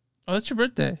 Oh, that's your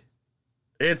birthday.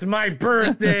 It's my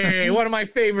birthday. One of my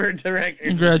favorite directors.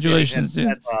 Congratulations,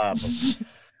 dude.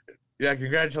 Yeah,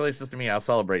 congratulations to me. I'll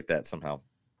celebrate that somehow.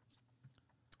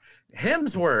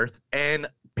 Hemsworth and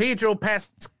Pedro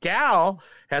Pascal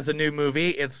has a new movie.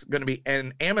 It's going to be,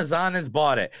 and Amazon has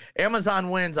bought it. Amazon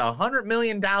wins a $100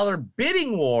 million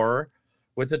bidding war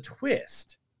with a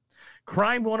twist.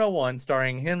 Crime 101,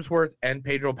 starring Hemsworth and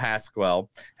Pedro Pascal,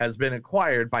 has been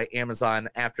acquired by Amazon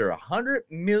after a $100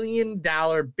 million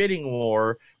bidding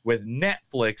war with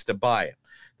Netflix to buy it.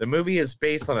 The movie is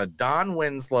based on a Don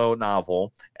Winslow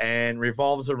novel and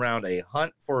revolves around a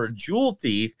hunt for a jewel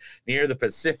thief near the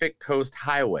Pacific Coast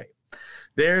Highway.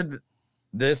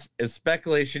 This is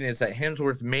speculation is that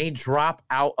Hemsworth may drop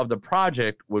out of the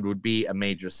project, which would be a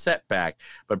major setback,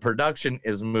 but production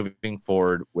is moving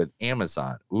forward with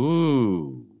Amazon.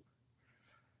 Ooh.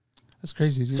 That's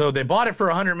crazy, dude. So they bought it for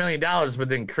 $100 million, but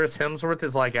then Chris Hemsworth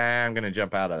is like, I'm going to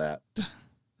jump out of that.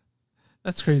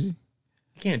 That's crazy.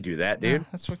 You can't do that, dude. No,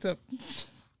 that's fucked up.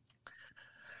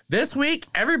 This week,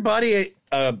 everybody,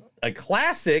 a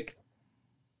classic...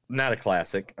 Not a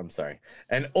classic. I'm sorry.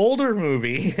 An older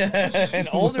movie. An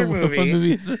older movie. What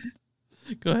movie is it?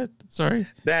 Go ahead. Sorry.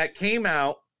 That came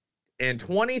out in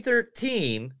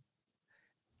 2013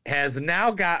 has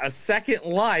now got a second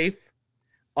life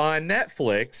on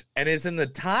Netflix and is in the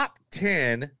top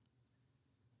 10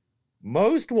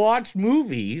 most watched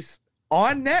movies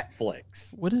on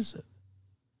Netflix. What is it?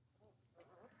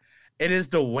 It is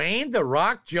Dwayne "The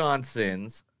Rock"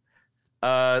 Johnson's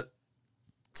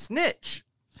Snitch.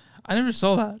 I never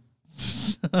saw that.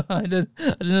 I didn't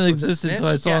know it existed until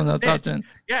I saw it in the top 10.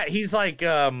 Yeah, he's like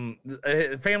a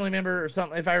family member or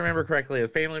something. If I remember correctly, a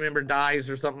family member dies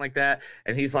or something like that,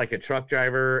 and he's like a truck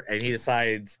driver, and he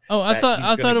decides. Oh, I thought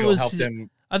it was.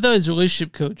 I thought it was a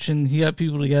relationship coach, and he got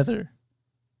people together.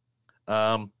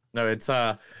 No, it's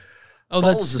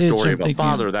that's the story of a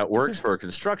father that works for a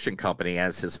construction company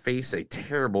as his face a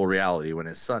terrible reality when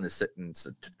his son is sentenced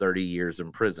to 30 years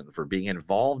in prison for being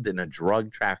involved in a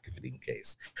drug trafficking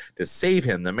case. To save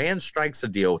him, the man strikes a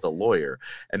deal with a lawyer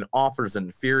and offers an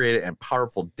infuriating and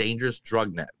powerful, dangerous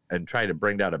drug net and try to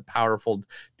bring down a powerful,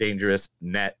 dangerous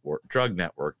drug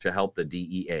network to help the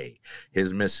DEA.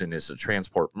 His mission is to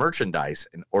transport merchandise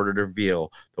in order to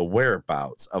reveal the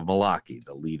whereabouts of Malachi,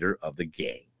 the leader of the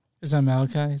gang. Is that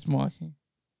Malachi? It's Malachi.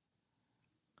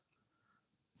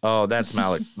 Oh, that's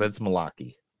Malachi. That's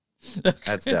Malachi. Okay.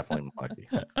 That's definitely Malachi.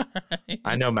 Right.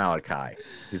 I know Malachi.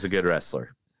 He's a good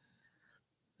wrestler.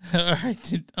 All right,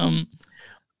 dude.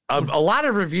 A lot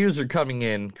of reviews are coming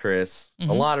in, Chris. Mm-hmm.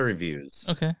 A lot of reviews.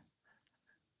 Okay.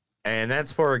 And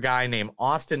that's for a guy named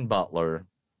Austin Butler,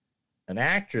 an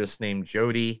actress named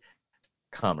Jodie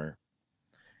Comer,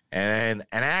 and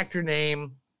an actor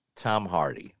named Tom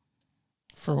Hardy.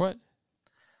 For what?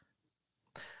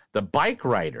 The Bike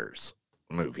Riders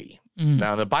movie. Mm.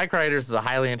 Now, The Bike Riders is a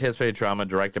highly anticipated drama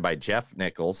directed by Jeff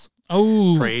Nichols.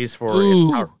 Oh, praise for its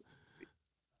power.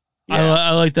 Yeah.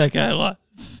 I like that guy a lot.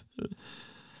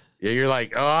 Yeah, you're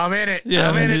like, oh, I'm in it. Yeah,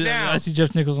 I'm in it now. I see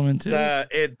Jeff Nichols. I'm into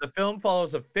it. The film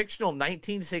follows a fictional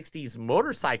 1960s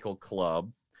motorcycle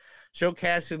club,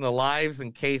 showcasing the lives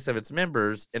and case of its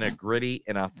members in a gritty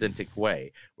and authentic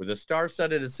way. With a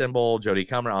star-studded ensemble, Jodie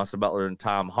Comer, Austin Butler, and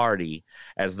Tom Hardy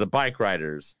as the Bike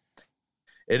Riders,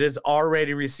 It has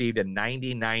already received a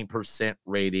 99%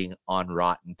 rating on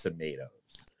Rotten Tomatoes.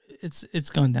 It's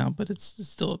gone down, but it's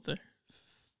still up there.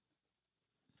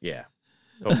 Yeah,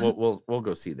 but we'll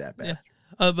go see that bastard.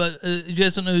 Yeah. But you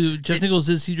guys don't know who Jeff Nichols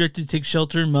is. He directed Take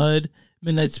Shelter, Mud,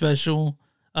 Midnight Special,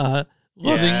 Loving.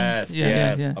 Yes,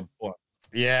 Yeah.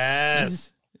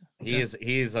 Yes.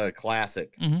 He's a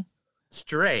classic. Mm-hmm.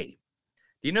 Stray.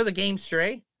 Do you know the game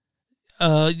Stray?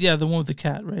 Yeah, the one with the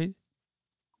cat, right?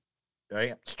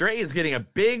 Right. Stray is getting a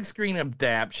big screen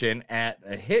adaptation at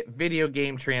a hit video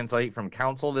game translate from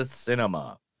console to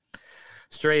cinema.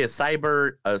 Stray, a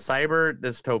cyber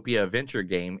dystopia adventure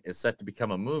game, is set to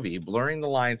become a movie, blurring the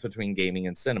lines between gaming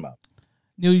and cinema.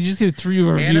 You just gave 3 of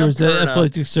our viewers that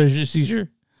epileptic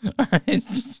seizure. All right.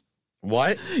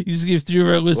 What? You just gave 3 of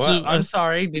our listeners. I'm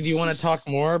sorry. Did you want to talk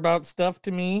more about stuff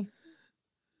to me?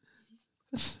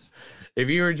 If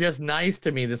you were just nice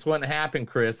to me, this wouldn't happen,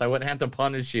 Chris. I wouldn't have to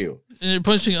punish you. And you're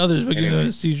punishing others by giving them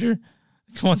a seizure.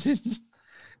 Come on, dude.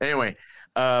 Anyway,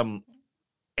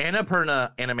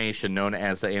 Annapurna Animation, known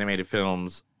as the Animated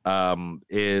Films,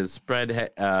 is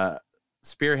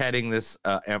spearheading this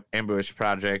ambush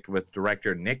project with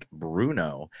director Nick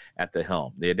Bruno at the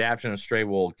helm. The adaptation of Stray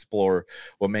will explore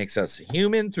what makes us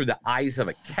human through the eyes of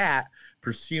a cat,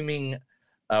 promising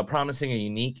a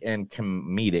unique and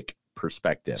comedic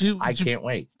perspective. I can't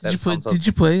wait. Did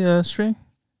you play Stray?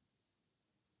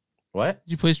 What?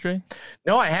 Did you play Stray?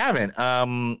 No, I haven't.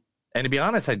 And to be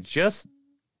honest, I just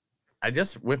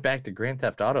went back to Grand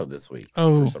Theft Auto this week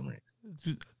for some reason.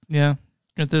 Yeah.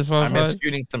 Grand Theft Auto. I miss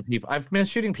shooting some people. I've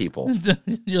missed shooting people.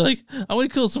 You're like, I want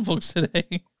to kill some folks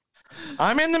today.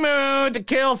 I'm in the mood to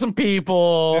kill some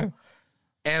people.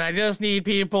 And I just need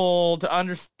people to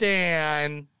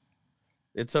understand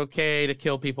it's okay to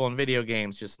kill people in video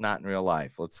games, just not in real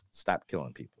life. Let's stop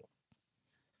killing people.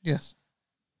 Yes.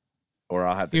 Or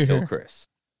I'll have to kill Chris.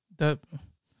 Yeah,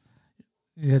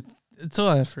 it's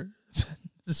all effort.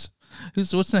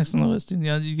 What's next on the list?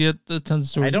 Yeah, you get the tons of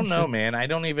stories. I don't know, man. I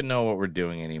don't even know what we're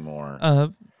doing anymore.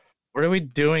 What are we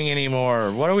doing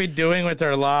anymore? What are we doing with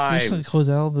our lives? Just like close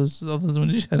out all those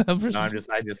ones you shut up. No, I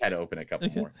just had to open a couple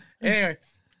more. Anyway.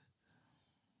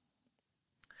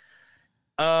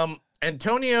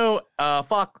 Antonio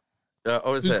Antoine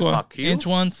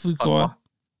Fuqua.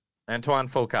 Antoine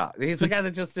Fuqua. He's the guy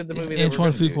that just did the movie.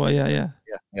 Antoine Fuqua, yeah,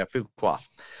 Fuqua.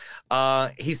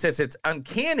 He says it's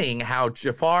uncanny how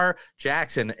Jafar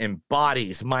Jackson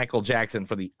embodies Michael Jackson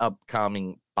for the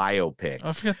upcoming biopic.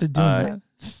 I forgot to do that.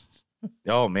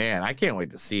 Oh man, I can't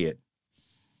wait to see it.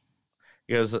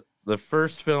 He goes, the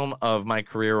first film of my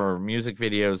career were music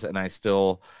videos, and I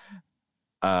still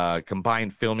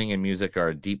combined filming and music are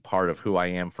a deep part of who I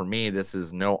am. For me, this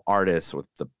is no artist with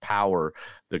the power,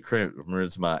 the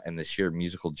charisma, and the sheer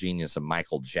musical genius of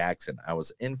Michael Jackson. I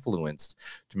was influenced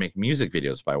to make music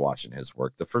videos by watching his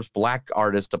work. The first black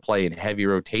artist to play in heavy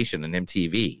rotation on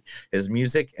MTV. His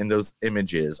music and those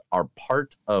images are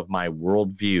part of my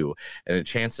worldview, and a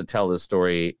chance to tell this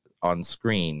story on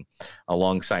screen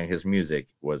alongside his music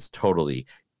was totally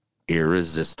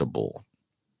irresistible.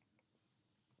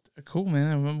 Cool,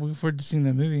 man. I'm looking forward to seeing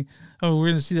that movie. Oh, we're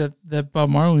gonna see that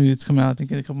Bob Marley movie that's coming out, I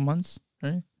think, in a couple months,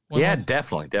 right?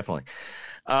 Definitely.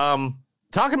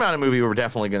 Talking about a movie we're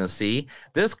definitely gonna see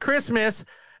this Christmas.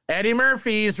 Eddie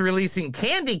Murphy's releasing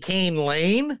Candy Cane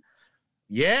Lane.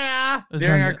 Yeah,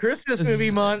 during our Christmas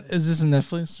movie month. Is this a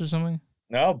Netflix or something?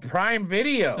 No, Prime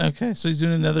Video. Okay, so he's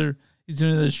doing another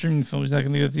streaming film. He's not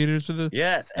gonna go to theaters for this.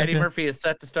 Yes, Eddie Murphy is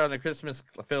set to star in the Christmas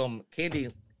film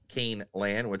Candy Cane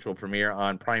Land, which will premiere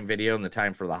on Prime Video in the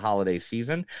time for the holiday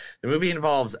season. The movie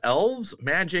involves elves,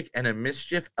 magic, and a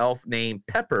mischief elf named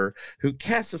Pepper who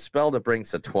casts a spell that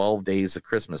brings the 12 days of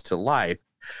Christmas to life.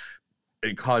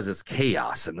 It causes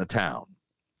chaos in the town.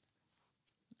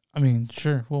 I mean,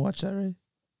 sure, we'll watch that, right?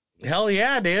 Hell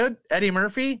yeah, dude. Eddie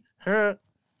Murphy. Anyway.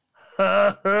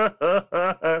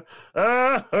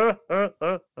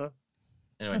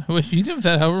 Wait, you did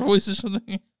Fat Albert voice or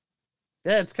something?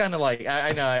 Yeah, it's kind of like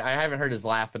I know I haven't heard his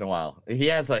laugh in a while. He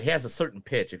has a certain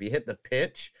pitch. If you hit the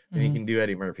pitch, then you can do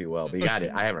Eddie Murphy well. But you got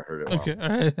it. I haven't heard it well. Okay,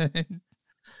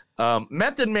 all right.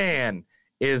 Method Man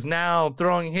is now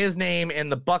throwing his name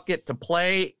in the bucket to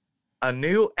play a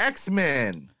new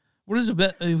X-Men. What is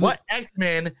it? What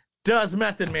X-Men does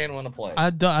Method Man want to play? I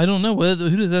don't know.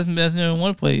 Who does that Method Man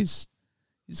want to play? He's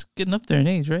getting up there in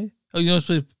age, right? Oh, you want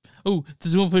to play? Oh,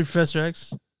 does he want to play Professor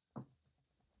X?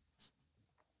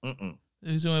 Mm-mm.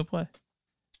 Who's going to play?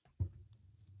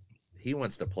 He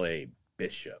wants to play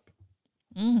Bishop.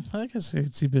 I guess I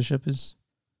could see Bishop as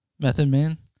Method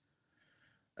Man.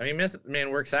 I mean, Method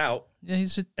Man works out. Yeah,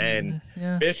 he's just, and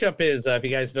yeah. Bishop is, if you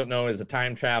guys don't know, is a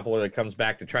time traveler that comes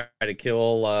back to try to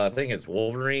kill. I think it's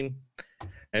Wolverine, and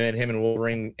then him and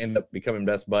Wolverine end up becoming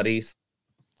best buddies.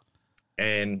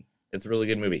 And it's a really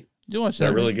good movie. You watch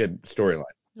that? A really good storyline.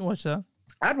 You watch that?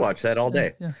 I'd watch that all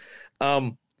day. Yeah.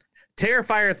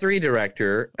 Terrifier 3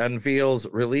 director unveils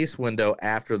release window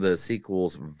after the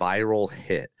sequel's viral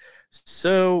hit.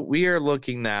 So we are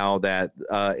looking now that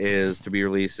is to be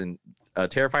released in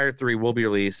Terrifier 3 will be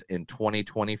released in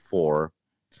 2024.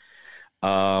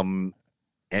 And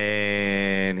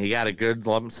he got a good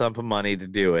lump sum of money to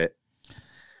do it.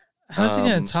 How's he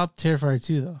gonna top Terrifier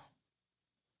 2 though?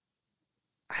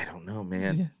 I don't know,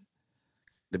 man.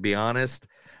 To be honest,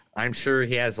 I'm sure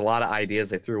he has a lot of ideas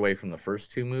they threw away from the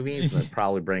first two movies, and they're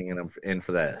probably bringing them in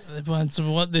for this.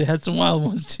 They had some wild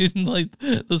ones, dude. Like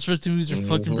those first two movies are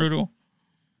fucking brutal.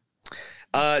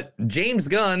 James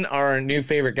Gunn, our new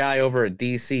favorite guy over at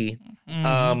DC,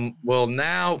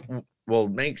 will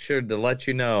make sure to let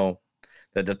you know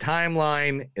that the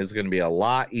timeline is going to be a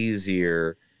lot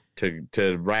easier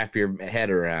to wrap your head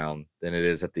around than it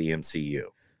is at the MCU.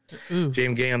 Ooh.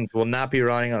 James Gunn will not be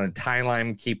relying on a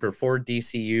timeline keeper for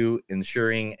DCU,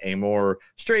 ensuring a more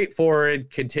straightforward,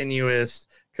 continuous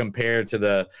compared to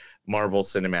the Marvel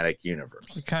Cinematic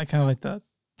Universe. I kind of like that.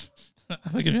 I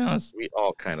think, to be honest, we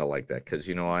all kind of like that because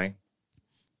you know why?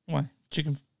 Why?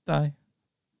 Chicken thigh.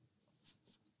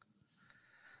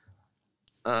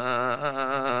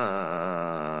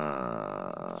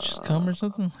 Just come or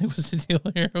something? Like, what's the deal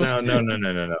here?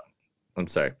 No. I'm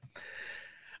sorry.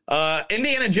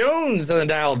 Indiana Jones and the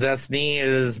Dial of Destiny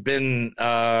has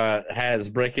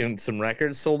breaking some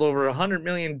records, sold over $100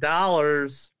 million in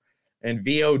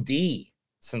VOD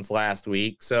since last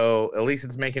week. So at least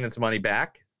it's making its money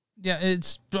back. Yeah,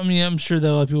 I'm sure that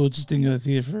a lot of people just didn't go to the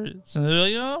theater for it. So they're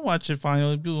like, oh, I'll watch it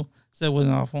finally. People said it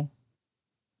wasn't awful.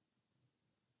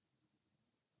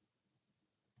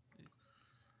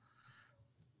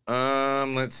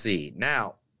 Let's see.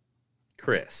 Now,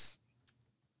 Chris,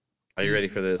 are you ready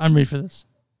for this? I'm ready for this.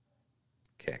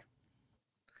 Okay.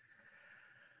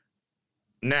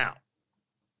 Now,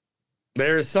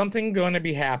 there is something going to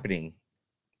be happening.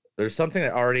 There's something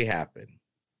that already happened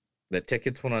that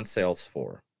tickets went on sales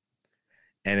for.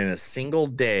 And in a single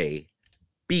day,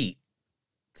 beat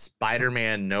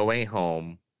Spider-Man No Way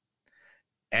Home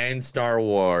and Star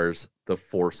Wars The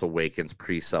Force Awakens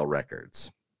pre-sale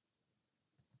records.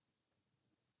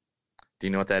 Do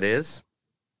you know what that is?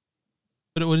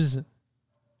 What is it?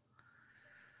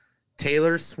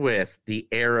 Taylor Swift, the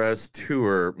Eras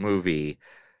Tour movie,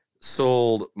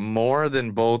 sold more than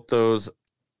both those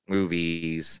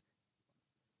movies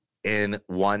in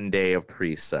one day of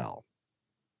pre-sale.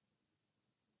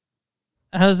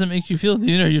 How does it make you feel,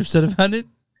 dude? Are you upset about it?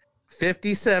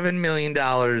 $57 million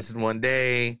in one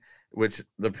day, which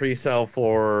the pre-sale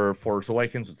for Force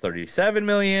Awakens was $37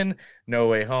 million. No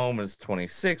Way Home is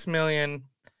 $26 million.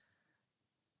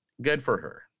 Good for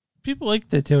her. People like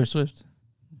the Taylor Swift.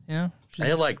 Yeah,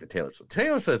 I like the Taylor Swift.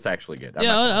 Taylor Swift's actually good.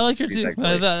 I like her too.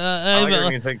 I like her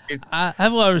music. I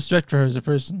have a lot of respect for her as a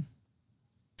person.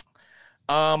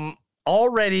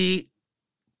 Already,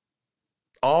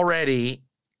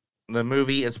 the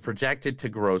movie is projected to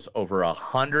gross over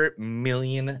 $100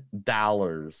 million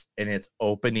in its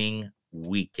opening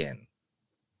weekend.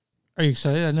 Are you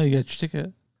excited? I know you got your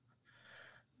ticket.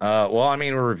 Well, I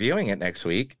mean, we're reviewing it next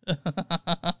week.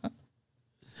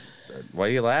 What are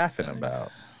you laughing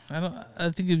about?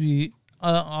 I think it'd be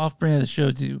off-brand of the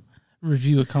show to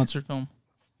review a concert film.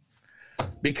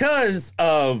 Because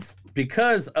of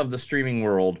the streaming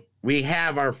world, we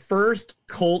have our first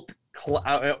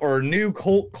new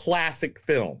cult classic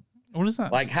film. What is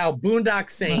that? Like how Boondock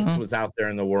Saints was out there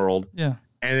in the world. Yeah.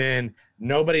 And then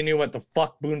nobody knew what the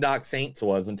fuck Boondock Saints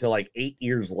was until like 8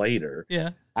 years later.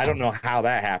 Yeah. I don't know how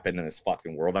that happened in this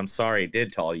fucking world. I'm sorry it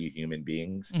did to all you human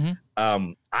beings.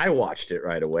 Mm-hmm. I watched it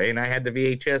right away, and I had the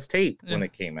VHS tape when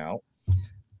it came out.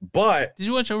 But did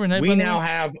you watch Overnight? We now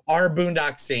have our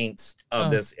Boondock Saints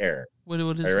of this era. What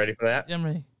is Are you ready for that? Yeah, I'm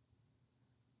ready.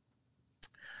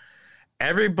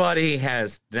 Everybody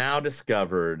has now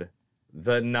discovered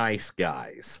the Nice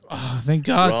Guys. Oh, thank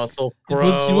God! Russell Crowe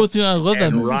I love that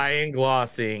and movie. Ryan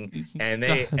Gosling, and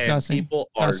people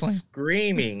are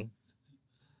screaming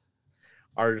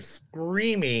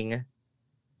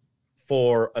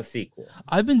for a sequel.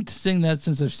 I've been saying that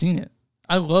since I've seen it.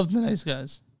 I love the Nice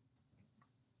Guys.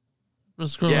 With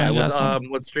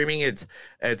streaming, it's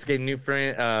getting new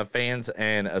fans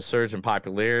and a surge in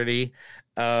popularity.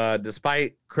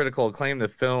 Despite critical acclaim, the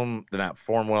film did not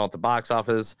perform well at the box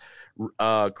office.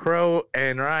 Crowe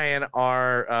and Ryan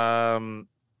are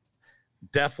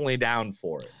definitely down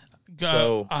for it.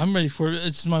 So I'm ready for it.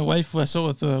 It's my wife who I saw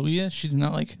with Leah. She did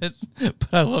not like it,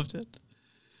 but I loved it.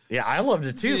 Yeah, I loved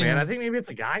it too, Yeah. man. I think maybe it's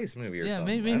a guy's movie or something.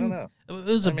 Maybe I don't know. It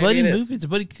was a Maybe buddy it is. movie.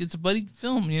 It's a buddy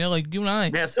film. You know, like you and I.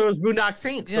 Yeah, so is Boondock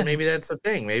Saints. Yeah. So maybe that's the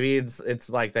thing. Maybe it's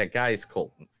like that guy's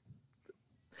cult.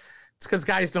 It's because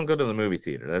guys don't go to the movie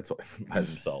theater. That's why by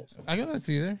themselves. I go to the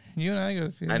theater. You and I go to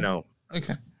the theater. I know. Okay.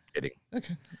 Just kidding.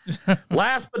 Okay.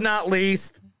 Last but not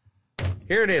least,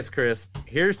 here it is, Chris.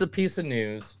 Here's the piece of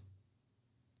news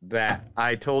that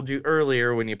I told you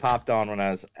earlier when you popped on when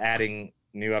I was adding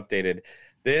new updated.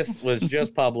 This was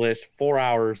just published 4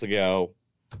 hours ago.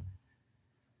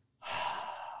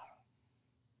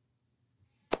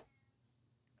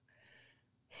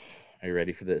 Are you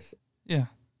ready for this? Yeah.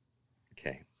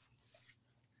 Okay.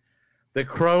 The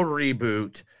Crow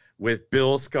reboot with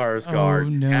Bill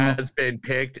Skarsgård has been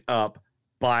picked up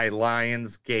by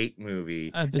Lionsgate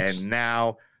movie, and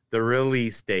now the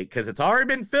release date, because it's already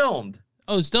been filmed.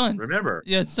 Oh, it's done. Remember?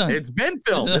 Yeah, it's done. It's been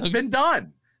filmed. It's been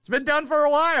done. It's been done for a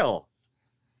while.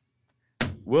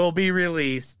 Will be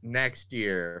released next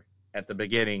year at the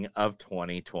beginning of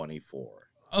 2024.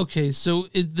 Okay, so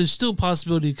there's still a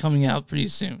possibility of coming out pretty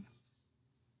soon.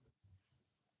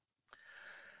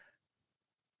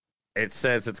 It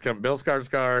says it's Bill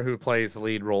Skarsgård, who plays the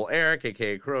lead role Eric,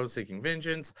 aka Crow, seeking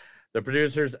vengeance. The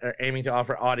producers are aiming to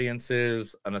offer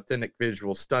audiences an authentic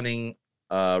visual, stunning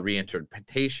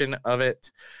reinterpretation of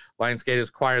it. Lionsgate has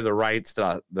acquired the rights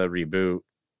to the reboot.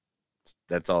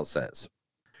 That's all it says.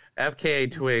 FKA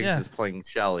Twigs is playing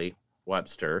Shelley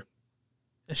Webster.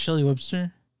 Shelley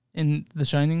Webster in The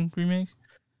Shining remake?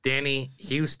 Danny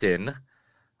Houston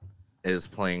is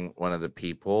playing one of the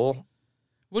people.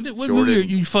 What movie are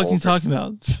you fucking talking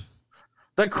about?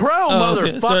 The Crow,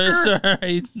 motherfucker!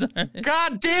 Sorry.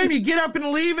 God damn, you get up and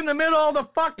leave in the middle of the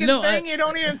fucking thing. You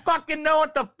don't even fucking know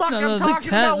what the fuck I'm talking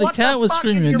about. The What cat the was fuck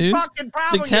screaming, is your dude. fucking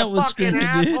problem, The cat you was fucking screaming,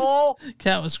 asshole? dude.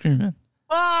 Cat was screaming.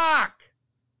 Fuck!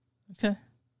 Okay.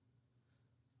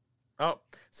 Oh,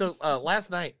 so last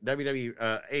night,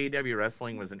 AEW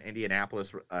Wrestling was in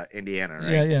Indianapolis, Indiana,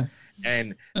 right? Yeah.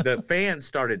 And the fans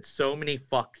started so many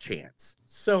fuck chants.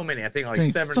 So many. I think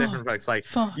like seven different fucks. Like,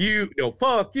 fuck you,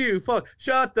 fuck,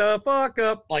 shut the fuck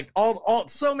up. Like, all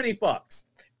so many fucks.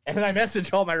 And I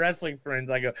message all my wrestling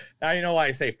friends. I go, now you know why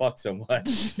I say fuck so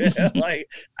much. Like,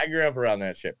 I grew up around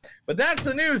that shit. But that's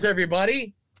the news,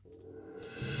 everybody.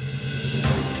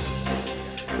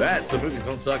 That's the movies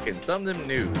don't suck in some of them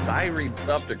news. I read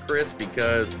stuff to Chris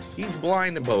because he's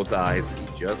blind in both eyes. He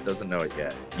just doesn't know it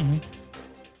yet. Mm-hmm.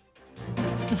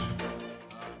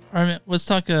 All right, man, let's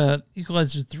talk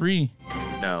Equalizer 3.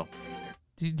 No.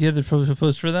 Do you have the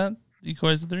post for that?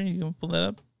 Equalizer 3? You want to pull that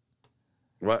up?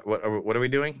 What are we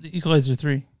doing? The Equalizer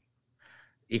 3.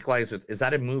 Equalizer. Is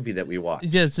that a movie that we watched?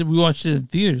 Yes, we watched it in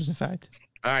theaters, in fact.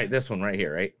 All right, this one right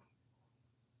here, right?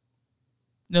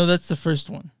 No, that's the first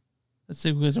one. That's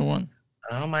Equalizer 1.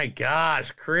 Oh my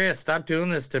gosh, Chris, stop doing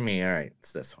this to me. All right,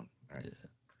 it's this one. All right.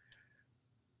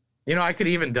 You know, I could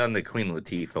even done the Queen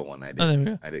Latifah one. I did. Oh, there we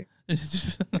go. I did.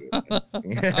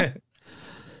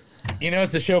 You know,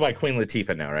 it's a show by Queen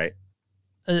Latifah now, right?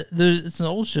 It's an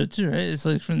old show too, right? It's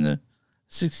like from the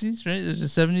 60s, right? There's a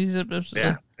 70s episode.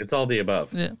 Yeah, it's all the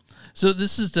above. Yeah. So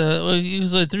this is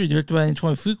Equalizer 3, directed by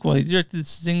Antoine Fuqua. He directed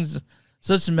things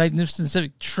such a magnificent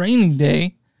civic training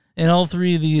day, and all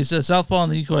three of these Southpaw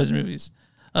and the Equalizer movies.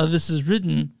 This is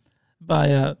written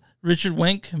by Richard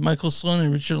Wenk, Michael Sloan,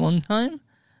 and Richard Lundheim.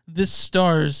 This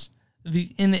stars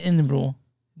the inimitable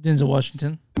Denzel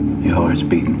Washington. Your heart's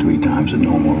beating 3 times the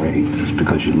normal rate. That's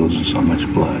because you're losing so much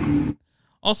blood.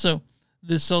 Also,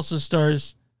 this also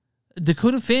stars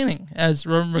Dakota Fanning as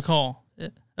Robert McCall.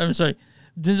 I'm sorry,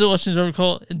 Denzel Washington's Robert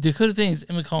McCall. Dakota Fanning is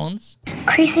Emma Collins.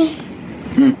 Crazy.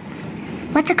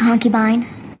 What's a concubine?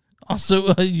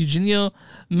 Also, Eugenio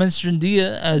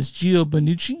Mastrandia as Gio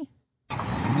Bonucci.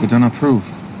 They don't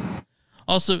approve.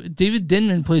 Also, David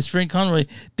Denman plays Frank Conroy.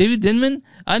 David Denman,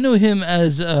 I know him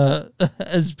as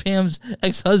Pam's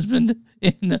ex-husband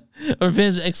or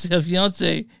Pam's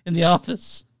ex-fiance in The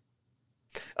Office.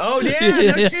 Oh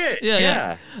yeah, no shit.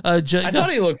 Yeah. I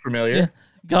thought he looked familiar. Yeah.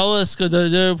 Gala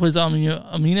Scodero plays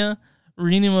Amina.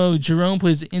 Renimo Jerome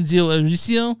plays Enzio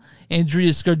Aricio.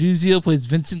 Andrea Scarduzio plays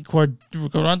Vincent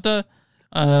Quaranta.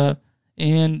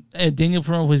 And Daniel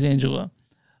Perron plays Angela.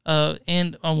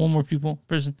 And one more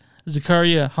person.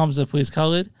 Zakaria Hamza plays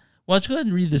Khalid. Why don't you go ahead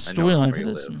and read the storyline for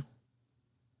this one?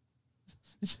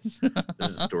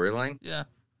 There's a storyline? Yeah.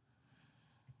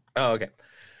 Oh, okay.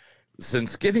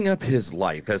 Since giving up his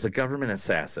life as a government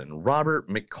assassin, Robert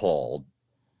McCall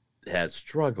has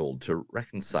struggled to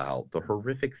reconcile the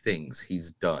horrific things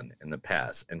he's done in the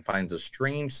past and finds a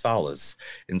strange solace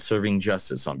in serving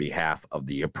justice on behalf of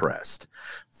the oppressed.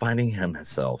 Finding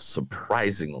himself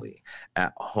surprisingly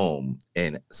at home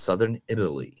in southern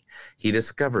Italy, he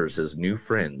discovers his new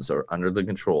friends are under the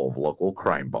control of local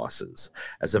crime bosses.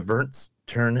 As events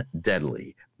turn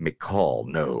deadly, McCall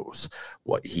knows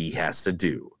what he has to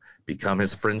do. Become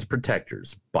his friends'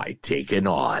 protectors by taking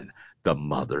on the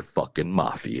motherfucking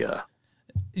mafia.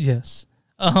 Yes.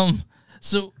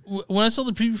 So when I saw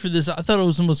the preview for this, I thought it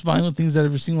was the most violent things I've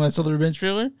ever seen when I saw the Revenge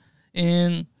trailer,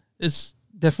 and it's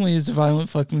definitely is a violent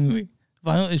fucking movie.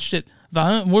 Violent as shit.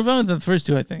 More violent than the first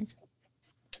two, I think.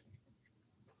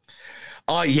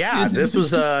 Oh yeah, this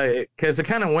was because it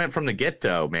kind of went from the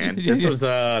get-go, man. This was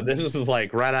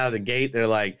like right out of the gate. They're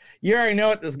like, you already know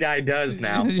what this guy does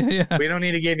now. We don't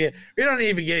need to give you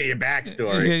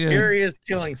backstory. Here he is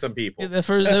killing some people.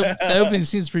 The opening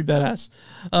scene is pretty badass.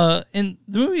 And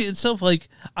the movie itself, like,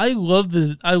 I love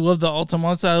the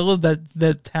Altamonte. I love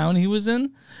that town he was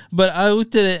in. But I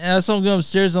looked at it and I saw him go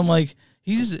upstairs. I'm like,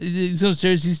 he's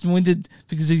upstairs. He's winded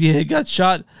because he got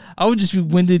shot. I would just be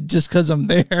winded just because I'm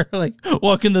there, like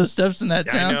walking those steps in that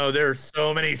town. I know there's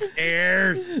so many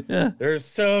stairs. Yeah, there's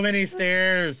so many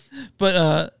stairs.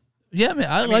 But yeah, man,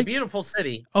 I like beautiful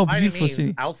city. Oh, by beautiful means,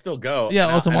 city. I'll still go. Yeah,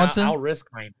 Altamonte. I'll risk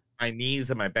my knees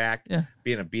and my back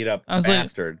being a beat up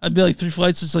bastard. I'd be like 3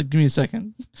 flights. Just like, give me a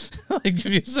second. Like, give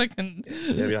me a second.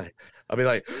 I'll be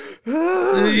like,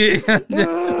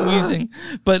 wheezing.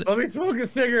 But let me smoke a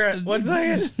cigarette. 1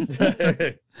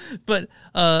 second. But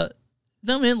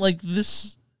no, man, like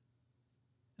this,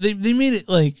 they made it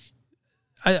like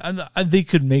I they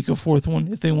could make a fourth one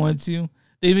if they wanted to.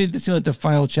 They made this seem like the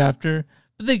final chapter,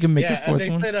 but they can make a fourth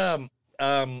one. They said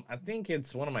I think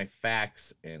it's one of my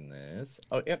facts in this.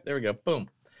 Oh, yep, there we go. Boom.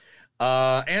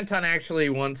 Anton actually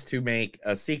wants to make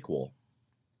a sequel,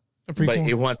 but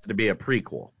he wants it to be a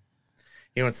prequel.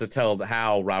 He wants to tell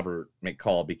how Robert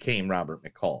McCall became Robert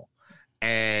McCall,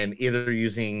 and either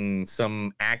using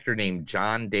some actor named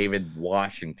John David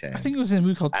Washington. I think it was in a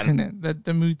movie called Tenet.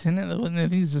 The movie Tenet. I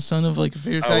think he's the son of like a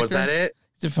famous actor. Oh, was that it?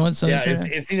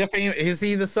 Is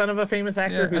he the son of a famous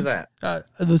actor? Yeah, Who's that?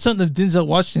 The son of Denzel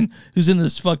Washington, who's in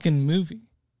this fucking movie.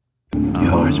 Your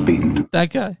heart's beating.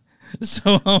 That guy.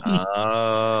 So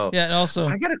yeah, and also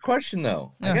I got a question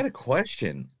though. Yeah. I got a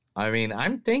question. I mean,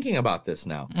 I'm thinking about this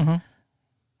now. Uh-huh.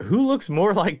 Who looks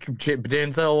more like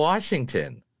Denzel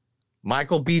Washington?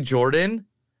 Michael B. Jordan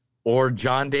or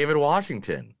John David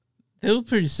Washington? They look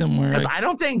pretty similar. Because I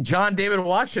don't think John David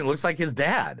Washington looks like his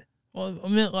dad. Well, I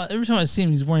mean, every time I see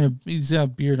him, he's got a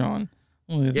beard on.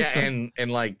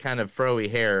 And like kind of froey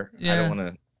hair. Yeah. I don't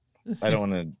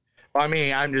want to. Well, I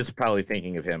mean, I'm just probably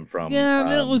thinking of him from. Yeah,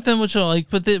 they don't look that much alike,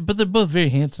 but they're both very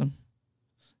handsome.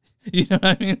 You know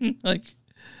what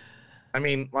I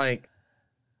mean? Like,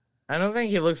 I don't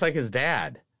think he looks like his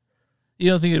dad. You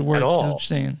don't think it'd work at all? What you're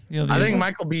saying. I think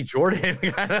Michael B. Jordan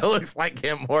kind of looks like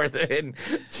him more than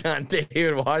John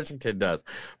David Washington does.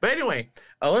 But anyway,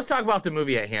 let's talk about the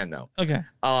movie at hand, though. Okay.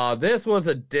 This was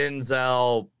a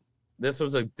Denzel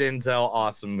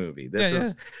awesome movie.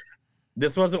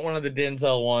 This wasn't one of the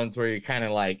Denzel ones where you're kind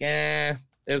of like, it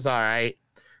was all right.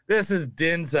 This is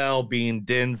Denzel being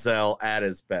Denzel at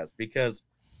his best because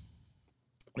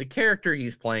the character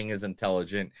he's playing is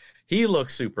intelligent. He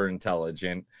looks super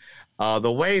intelligent.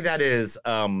 The way that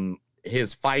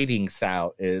his fighting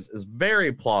style is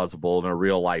very plausible in a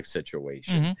real life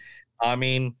situation. Mm-hmm. I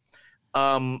mean,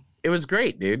 it was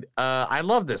great, dude. I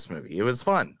love this movie. It was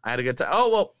fun. I had a good time.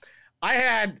 Oh, well,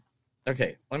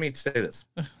 okay, let me say this.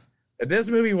 If this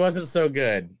movie wasn't so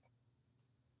good,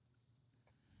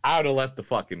 I would have left the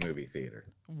fucking movie theater.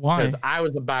 Why? Because I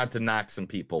was about to knock some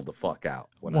people the fuck out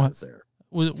when I was there.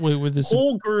 With this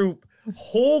whole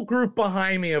group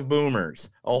behind me of boomers,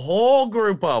 a whole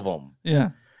group of them. Yeah.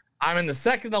 I'm in the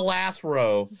second to last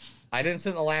row. I didn't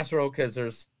sit in the last row because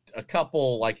there's a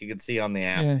couple, like you can see on the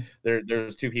app. Yeah.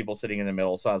 There's two people sitting in the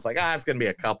middle. So I was like, it's going to be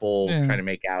a couple trying to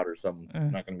make out or something.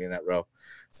 I'm not going to be in that row.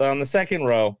 So on the second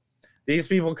row, these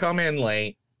people come in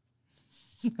late.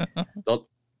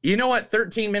 You know what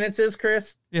 13 minutes is,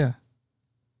 Chris? Yeah.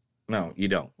 No, you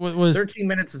don't. 13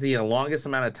 minutes is the longest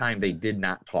amount of time they did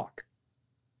not talk.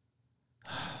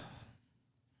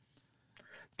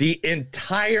 The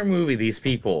entire movie, these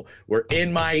people were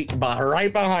right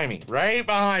behind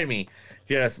me,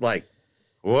 just like,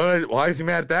 what? Why is he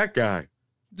mad at that guy?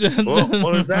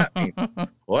 What does that mean?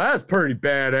 Well, that's pretty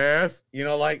badass,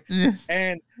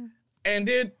 and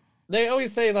dude, they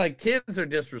always say like kids are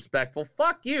disrespectful.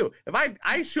 Fuck you. If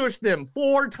I shushed them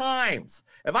 4 times,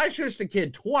 if I shushed a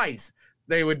kid twice,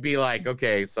 they would be like,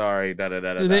 okay, sorry, da da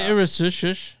da da. Did they ever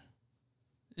shush?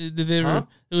 Did they ever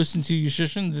listen to you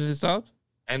shushing? Did it stop?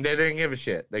 And they didn't give a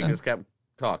shit. They just kept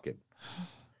talking.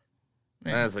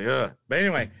 And I was like, ugh. But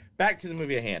anyway, back to the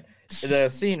movie at hand. The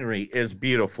scenery is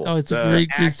beautiful. Oh, it's the a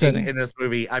great setting in this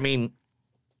movie. I mean,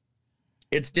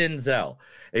 it's Denzel.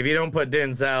 If you don't put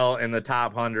Denzel in the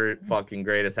top 100 fucking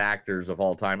greatest actors of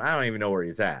all time, I don't even know where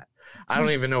he's at. I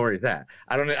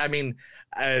mean,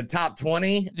 top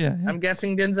 20. Yeah. I'm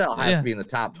guessing Denzel has to be in the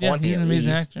top 20 he's an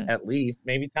amazing actor. at least,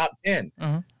 maybe top 10.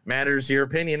 Uh-huh. Matters your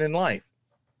opinion in life.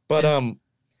 But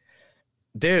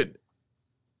dude,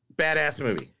 badass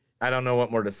movie. I don't know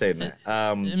what more to say than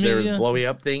that. There was blowy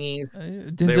up thingies.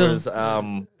 Denzel, there was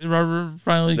Robert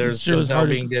finally shows Denzel heart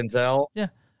being Denzel. Yeah,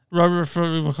 Robert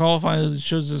McCall finally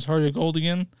shows his heart of gold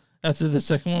again after the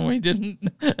second one where he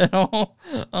didn't at all.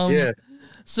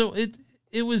 So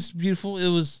it was beautiful. It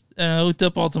was. I looked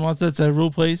up Altamont. That's a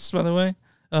real place, by the way.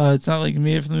 It's not like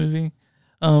made for the movie.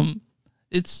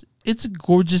 It's a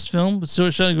gorgeous film, but so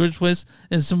it's shot in a gorgeous place,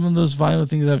 and some of those violent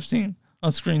things I've seen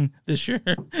on screen this year.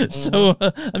 So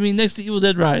I mean, next to Evil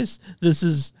Dead Rise, this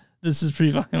is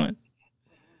pretty violent.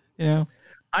 You know,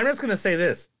 I'm just gonna say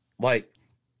this, like,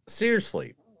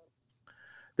 seriously,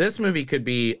 this movie could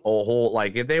be a whole,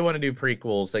 like, if they want to do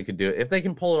prequels, they could do it if they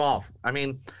can pull it off. I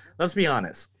mean, let's be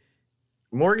honest.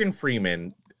 Morgan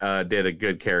Freeman did a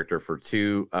good character for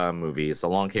two movies: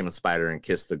 Along Came a Spider and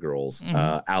Kiss the Girls.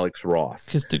 Alex Ross,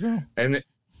 Kiss the Girl, and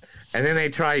then they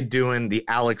tried doing the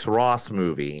Alex Ross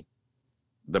movie,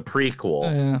 the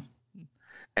prequel.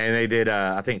 And they did,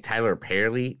 I think Tyler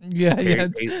Perry.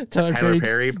 Tyler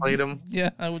Perry played him. Yeah,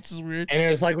 which is weird. And it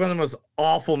was like one of the most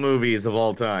awful movies of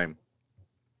all time.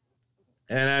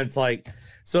 And it's like,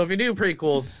 so if you do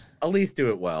prequels, at least do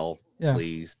it well,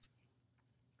 please.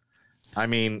 I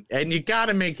mean, and you got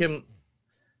to make him,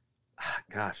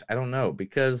 gosh, I don't know,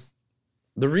 because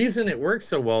the reason it works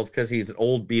so well is because he's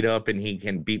old, beat up, and he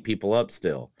can beat people up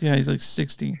still. Yeah, he's like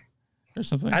 60 or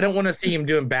something. I don't want to see him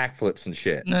doing backflips and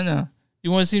shit. No.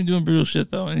 You want to see him doing brutal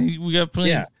shit, though. And we got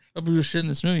plenty of brutal shit in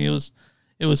this movie.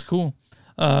 It was cool.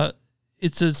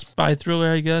 It's a spy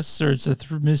thriller, I guess, or it's a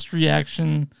mystery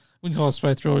action. We can call it a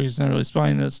spy thriller. It's not really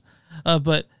spying this.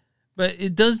 But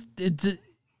it does...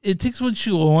 It takes what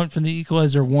you want from the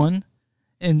Equalizer 1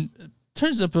 and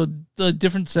turns up a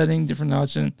different setting, different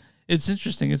notch, and it's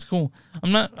interesting. It's cool.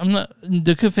 I'm not.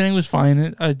 Dakota Fanning was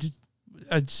fine. I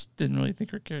just didn't really think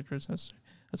her character was necessary.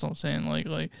 That's all I'm saying.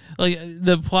 Like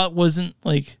the plot wasn't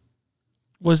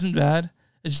bad.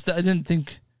 It's just that I didn't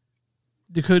think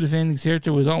Dakota Fanning's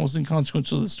character was almost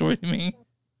inconsequential to the story to me.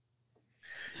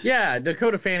 Yeah,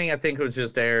 Dakota Fanning, I think, was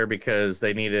just there because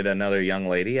they needed another young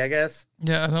lady, I guess.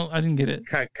 Yeah, I didn't get it.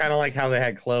 Kind of like how they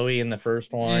had Chloe in the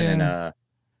first one,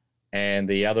 and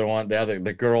the other one,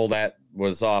 the girl that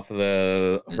was off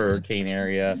the hurricane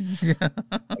area in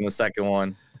the second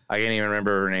one. I can't even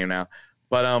remember her name now.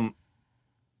 But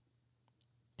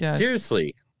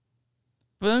seriously.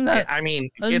 But I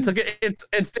mean, it's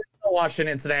Denzel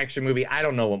Washington. It's an action movie. I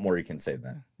don't know what more you can say than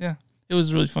that. Yeah, it was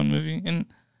a really fun movie, and.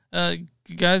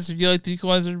 Guys, if you like the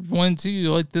Equalizer 1 and 2,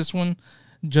 you like this one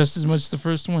just as much as the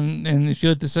first one, and if you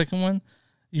like the second one,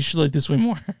 you should like this way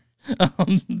more.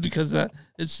 Because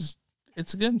it's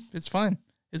good, it's fine,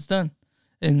 it's done.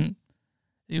 And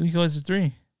Equalizer 3,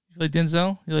 you like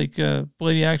Denzel, you like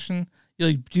bloody action, you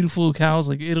like beautiful locales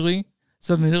like Italy,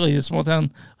 Southern Italy, a small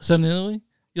town, Southern Italy,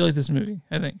 you like this movie,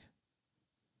 I think.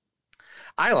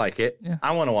 I like it. Yeah.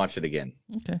 I want to watch it again.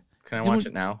 Okay. Can I watch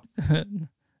it now?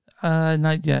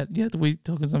 Not yet. You have to wait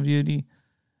till it's on VOD.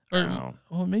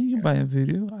 Or maybe you can buy a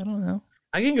Vudu. I don't know.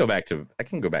 I can go back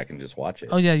and just watch it.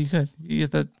 Oh yeah, you could. You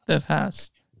get that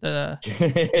pass.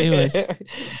 Anyways.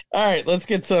 All right, let's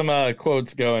get some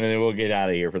quotes going and then we'll get out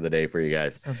of here for the day for you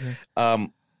guys. Sounds good.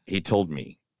 He told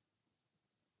me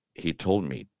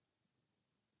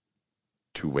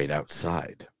to wait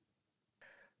outside.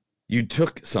 You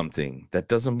took something that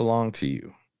doesn't belong to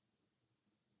you.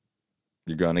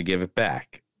 You're going to give it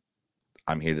back.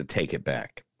 I'm here to take it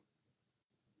back.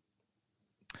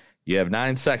 You have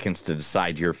 9 seconds to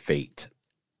decide your fate.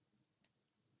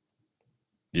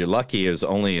 You're lucky it was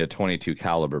only a .22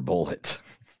 caliber bullet.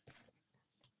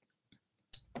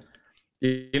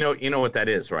 You know what that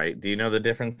is, right? Do you know the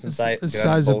difference in size? The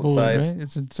size of bullet, right?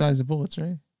 It's the size of bullets,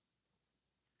 right?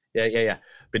 Yeah.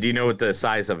 But do you know what the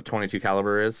size of a .22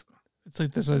 caliber is? It's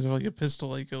like the size of like a pistol,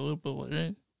 like a little bullet,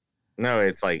 right? No,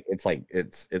 it's one of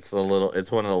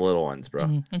the little ones,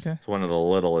 bro. Okay. It's one of the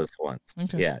littlest ones.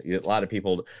 Okay. Yeah, a lot of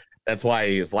people. That's why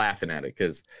he was laughing at it,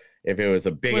 because if it was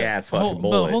a big ass fucking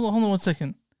bullet. Hold on 1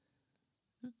 second.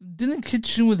 Didn't Kid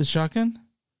shoot with a shotgun?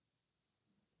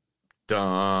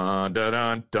 Dun, dun,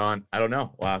 dun, dun. I don't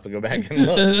know. We'll have to go back and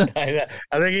look. I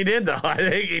think he did, though. I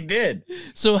think he did.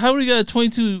 So how would he got a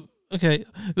 22? Okay,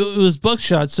 it was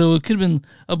buckshot, so it could have been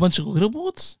a bunch of little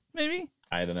bullets, maybe.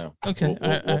 I don't know. Okay,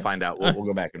 We'll find out. We'll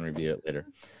go back and review it later.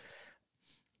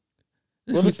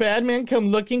 Will the bad man come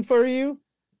looking for you?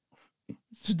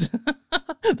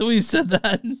 The way you said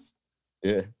that.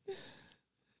 Yeah.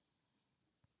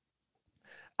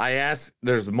 I asked,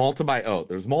 there's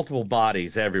multiple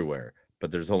bodies everywhere, but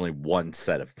there's only one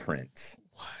set of prints.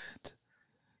 What?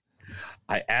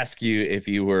 I ask you if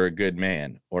you were a good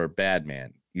man or a bad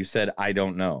man. You said, I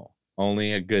don't know.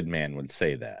 Only a good man would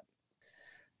say that.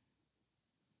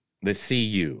 They see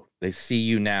you. They see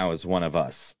you now as one of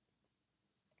us.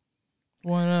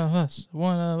 One of us.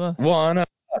 One of us. One of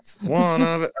us. One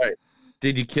of us. All right.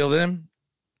 Did you kill them?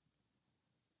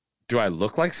 Do I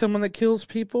look like someone that kills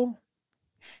people?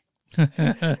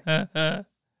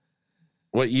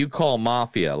 What you call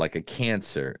mafia, like a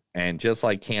cancer, and just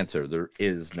like cancer, there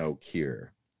is no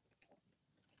cure.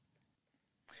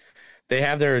 They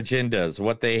have their agendas.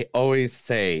 What they always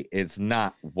say is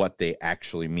not what they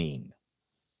actually mean.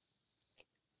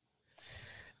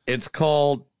 It's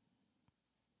called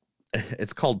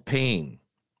pain.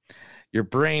 Your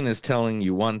brain is telling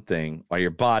you one thing while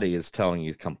your body is telling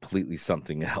you completely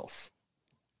something else.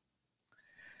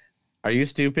 Are you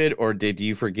stupid or did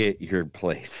you forget your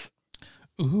place?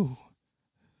 Ooh.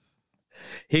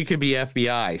 He could be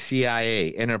FBI,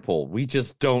 CIA, Interpol. We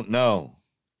just don't know.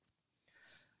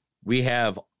 We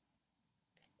all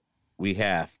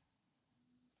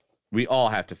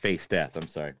have to face death. I'm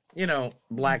sorry. You know,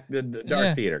 Dark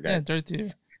Theater, guys. Yeah, Dark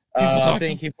Theater.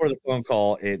 Thank you for the phone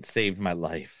call. It saved my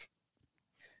life.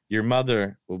 Your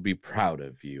mother will be proud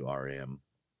of you, RM.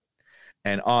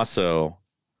 And also,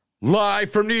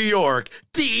 live from New York,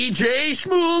 DJ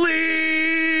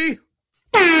Shmooly.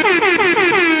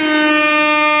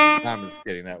 I'm just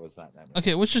kidding. That was not that much.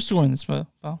 Okay, what's your score on this, pal?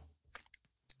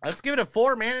 Let's give it a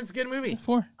 4, man. It's a good movie.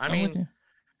 4. I mean,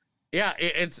 yeah,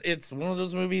 it's one of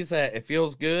those movies that it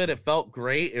feels good. It felt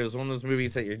great. It was one of those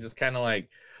movies that you're just kind of like,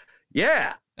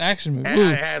 yeah. Action movie. And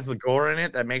it has the gore in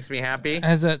it that makes me happy. It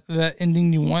has that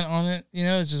ending you want on it. You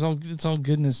know, it's all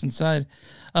goodness inside.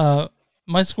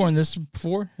 My score on this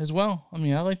 4 as well. I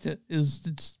mean, I liked it.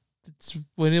 It's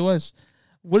what it was.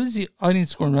 What is the audience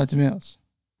score on Rotten Tomatoes?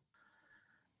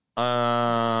 I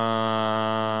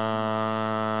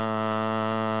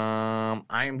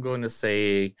am going to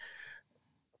say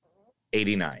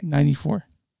 89. 94.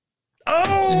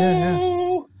 Oh!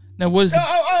 Yeah. Now, what is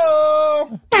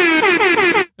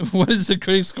what is the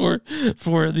critic score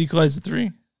for The Equalizer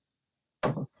 3?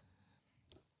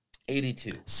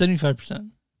 82.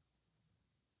 75%.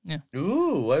 Yeah.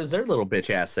 Ooh, what does their little bitch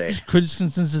ass say? Critics'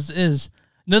 consensus is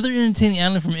another entertaining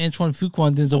outing from Antoine Fuqua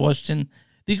and Denzel Washington.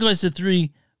 The Equalizer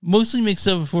 3 mostly makes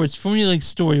up for its formulaic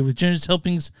story with generous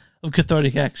helpings of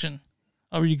cathartic action.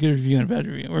 I'll read a good review and a bad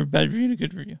review, or a bad review and a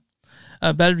good review.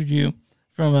 Bad review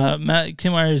from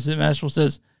Kim Myers at Mashable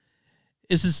says,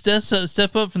 it's a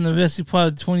step up from the messy plot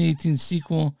of the 2018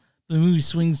 sequel. The movie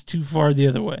swings too far the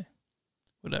other way.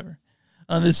 Whatever.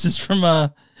 This is from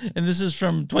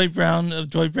Dwight Brown of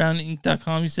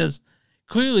DwightBrownInc.com. He says,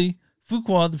 clearly,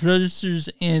 Fuqua, the producers,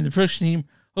 and the production team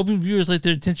hoping viewers like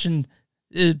their attention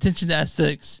to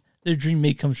aesthetics. Their dream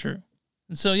may come true.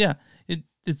 And so, yeah,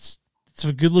 it's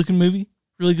a good-looking movie.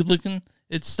 Really good looking.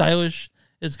 It's stylish.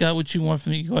 It's got what you want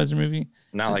from the Equalizer movie.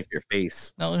 Not like your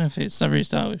face. Not like my face. It's not very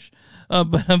stylish.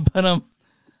 But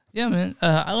yeah, man.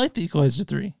 I like the Equalizer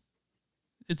 3.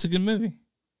 It's a good movie.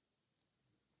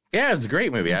 Yeah, it's a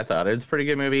great movie. I thought it's a pretty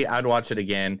good movie. I'd watch it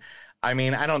again. I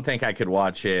mean, I don't think I could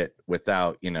watch it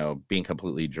without, being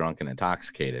completely drunk and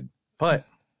intoxicated. But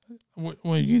what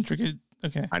you intricate?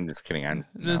 Okay. I'm just kidding.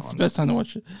 That's the best time to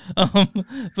watch it.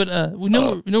 But we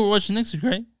know what we're watching next week,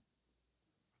 right?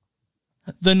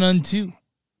 The Nun 2.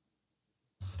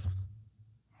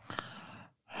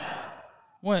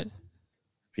 What?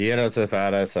 Okay,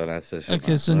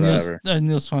 so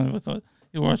Neil's fine with it.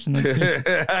 You're watching that too.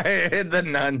 The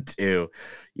Nun 2.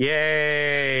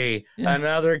 Yay! Yeah.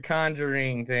 Another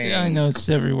Conjuring thing. Yeah, I know it's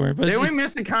everywhere. But didn't we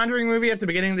miss the Conjuring movie at the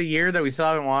beginning of the year that we still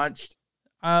haven't watched?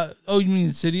 Oh, you mean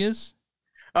Insidious?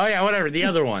 Oh yeah, whatever. The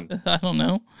other one. I don't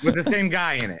know. With the same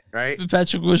guy in it, right?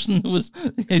 Patrick Wilson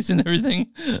he's in everything.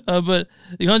 But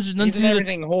he's in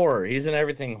everything horror. He's in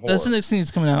everything horror. That's the next thing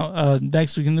that's coming out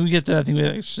next week, and then we get to I think we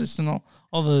have Exorcist and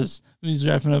all those movies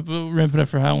ramping up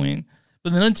for Halloween.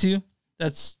 But the Nun 2,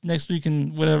 that's next week,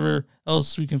 and whatever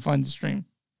else we can find to stream.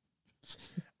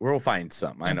 We'll find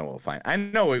something. I know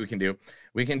what we can do.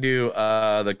 We can do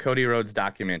the Cody Rhodes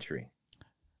documentary.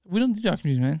 We don't do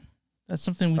documentaries, man. That's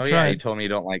something we tried. Yeah, you told me you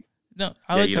don't like. No,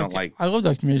 I love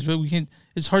documentaries, but we can.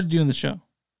 It's hard to do in the show.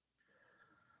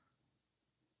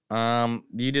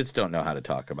 You just don't know how to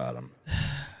talk about them.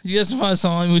 You guys can find us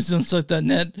on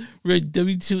moviesdon'tsuck.net. We're at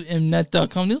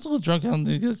w2mnet.com. He's a little drunk. I don't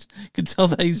think you guys can tell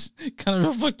that he's kind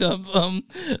of fucked up.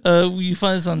 You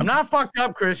find us on. I'm not fucked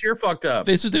up, Chris. You're fucked up.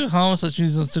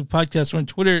 Facebook.com/moviesdon'tsuck podcast. We're on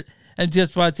Twitter at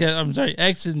MTS Podcast. I'm sorry,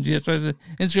 X and MTS Podcast.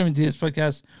 Instagram and MTS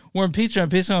Podcast. We're on Patreon.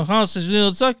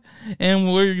 Patreon.com/moviesdon'tsuck.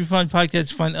 And where you find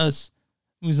podcasts, you find us.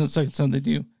 Movies Don't Suck. It's something they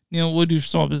do. What do you do for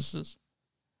small businesses?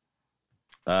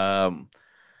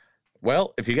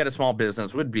 Well, if you got a small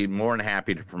business, we'd be more than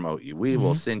happy to promote you. We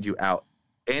will send you out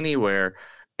anywhere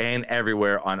and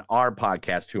everywhere on our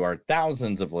podcast to our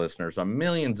thousands of listeners, on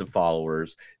millions of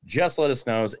followers. Just let us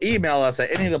know. Email us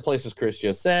at any of the places Chris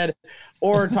just said,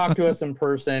 or talk to us in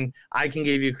person. I can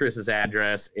give you Chris's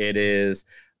address. It is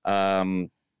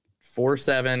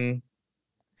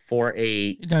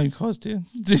 4748. You're not even close, dude.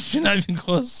 You're not even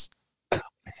close.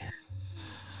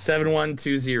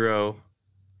 7120.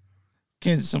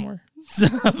 Kansas somewhere.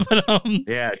 But,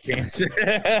 yeah, Kansas.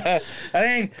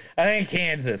 I think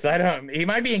Kansas. He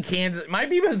might be in Kansas. Might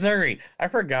be Missouri. I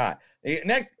forgot.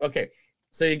 Okay.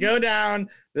 So you go down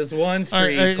this one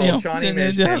street called Shawnee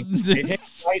Mission. You take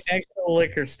right next to the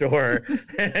liquor store.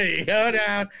 You go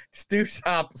down, two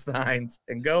stop signs,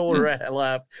 and go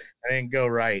left, and then go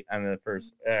right on the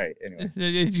first. All right. Anyway.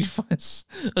 If you find,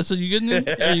 so you good? Now?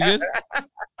 Are you good?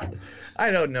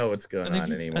 I don't know what's going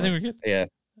on anymore. I think we're good. Yeah.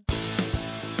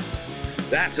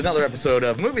 That's another episode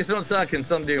of Movies Don't Suck and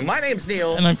Some Do. My name's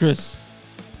Neil. And I'm Chris.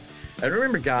 And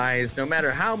remember, guys, no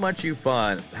matter how much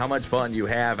fun you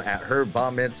have at her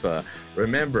bar mitzvah,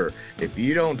 remember, if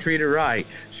you don't treat her right,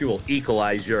 she will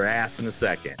equalize your ass in a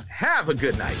second. Have a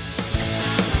good night.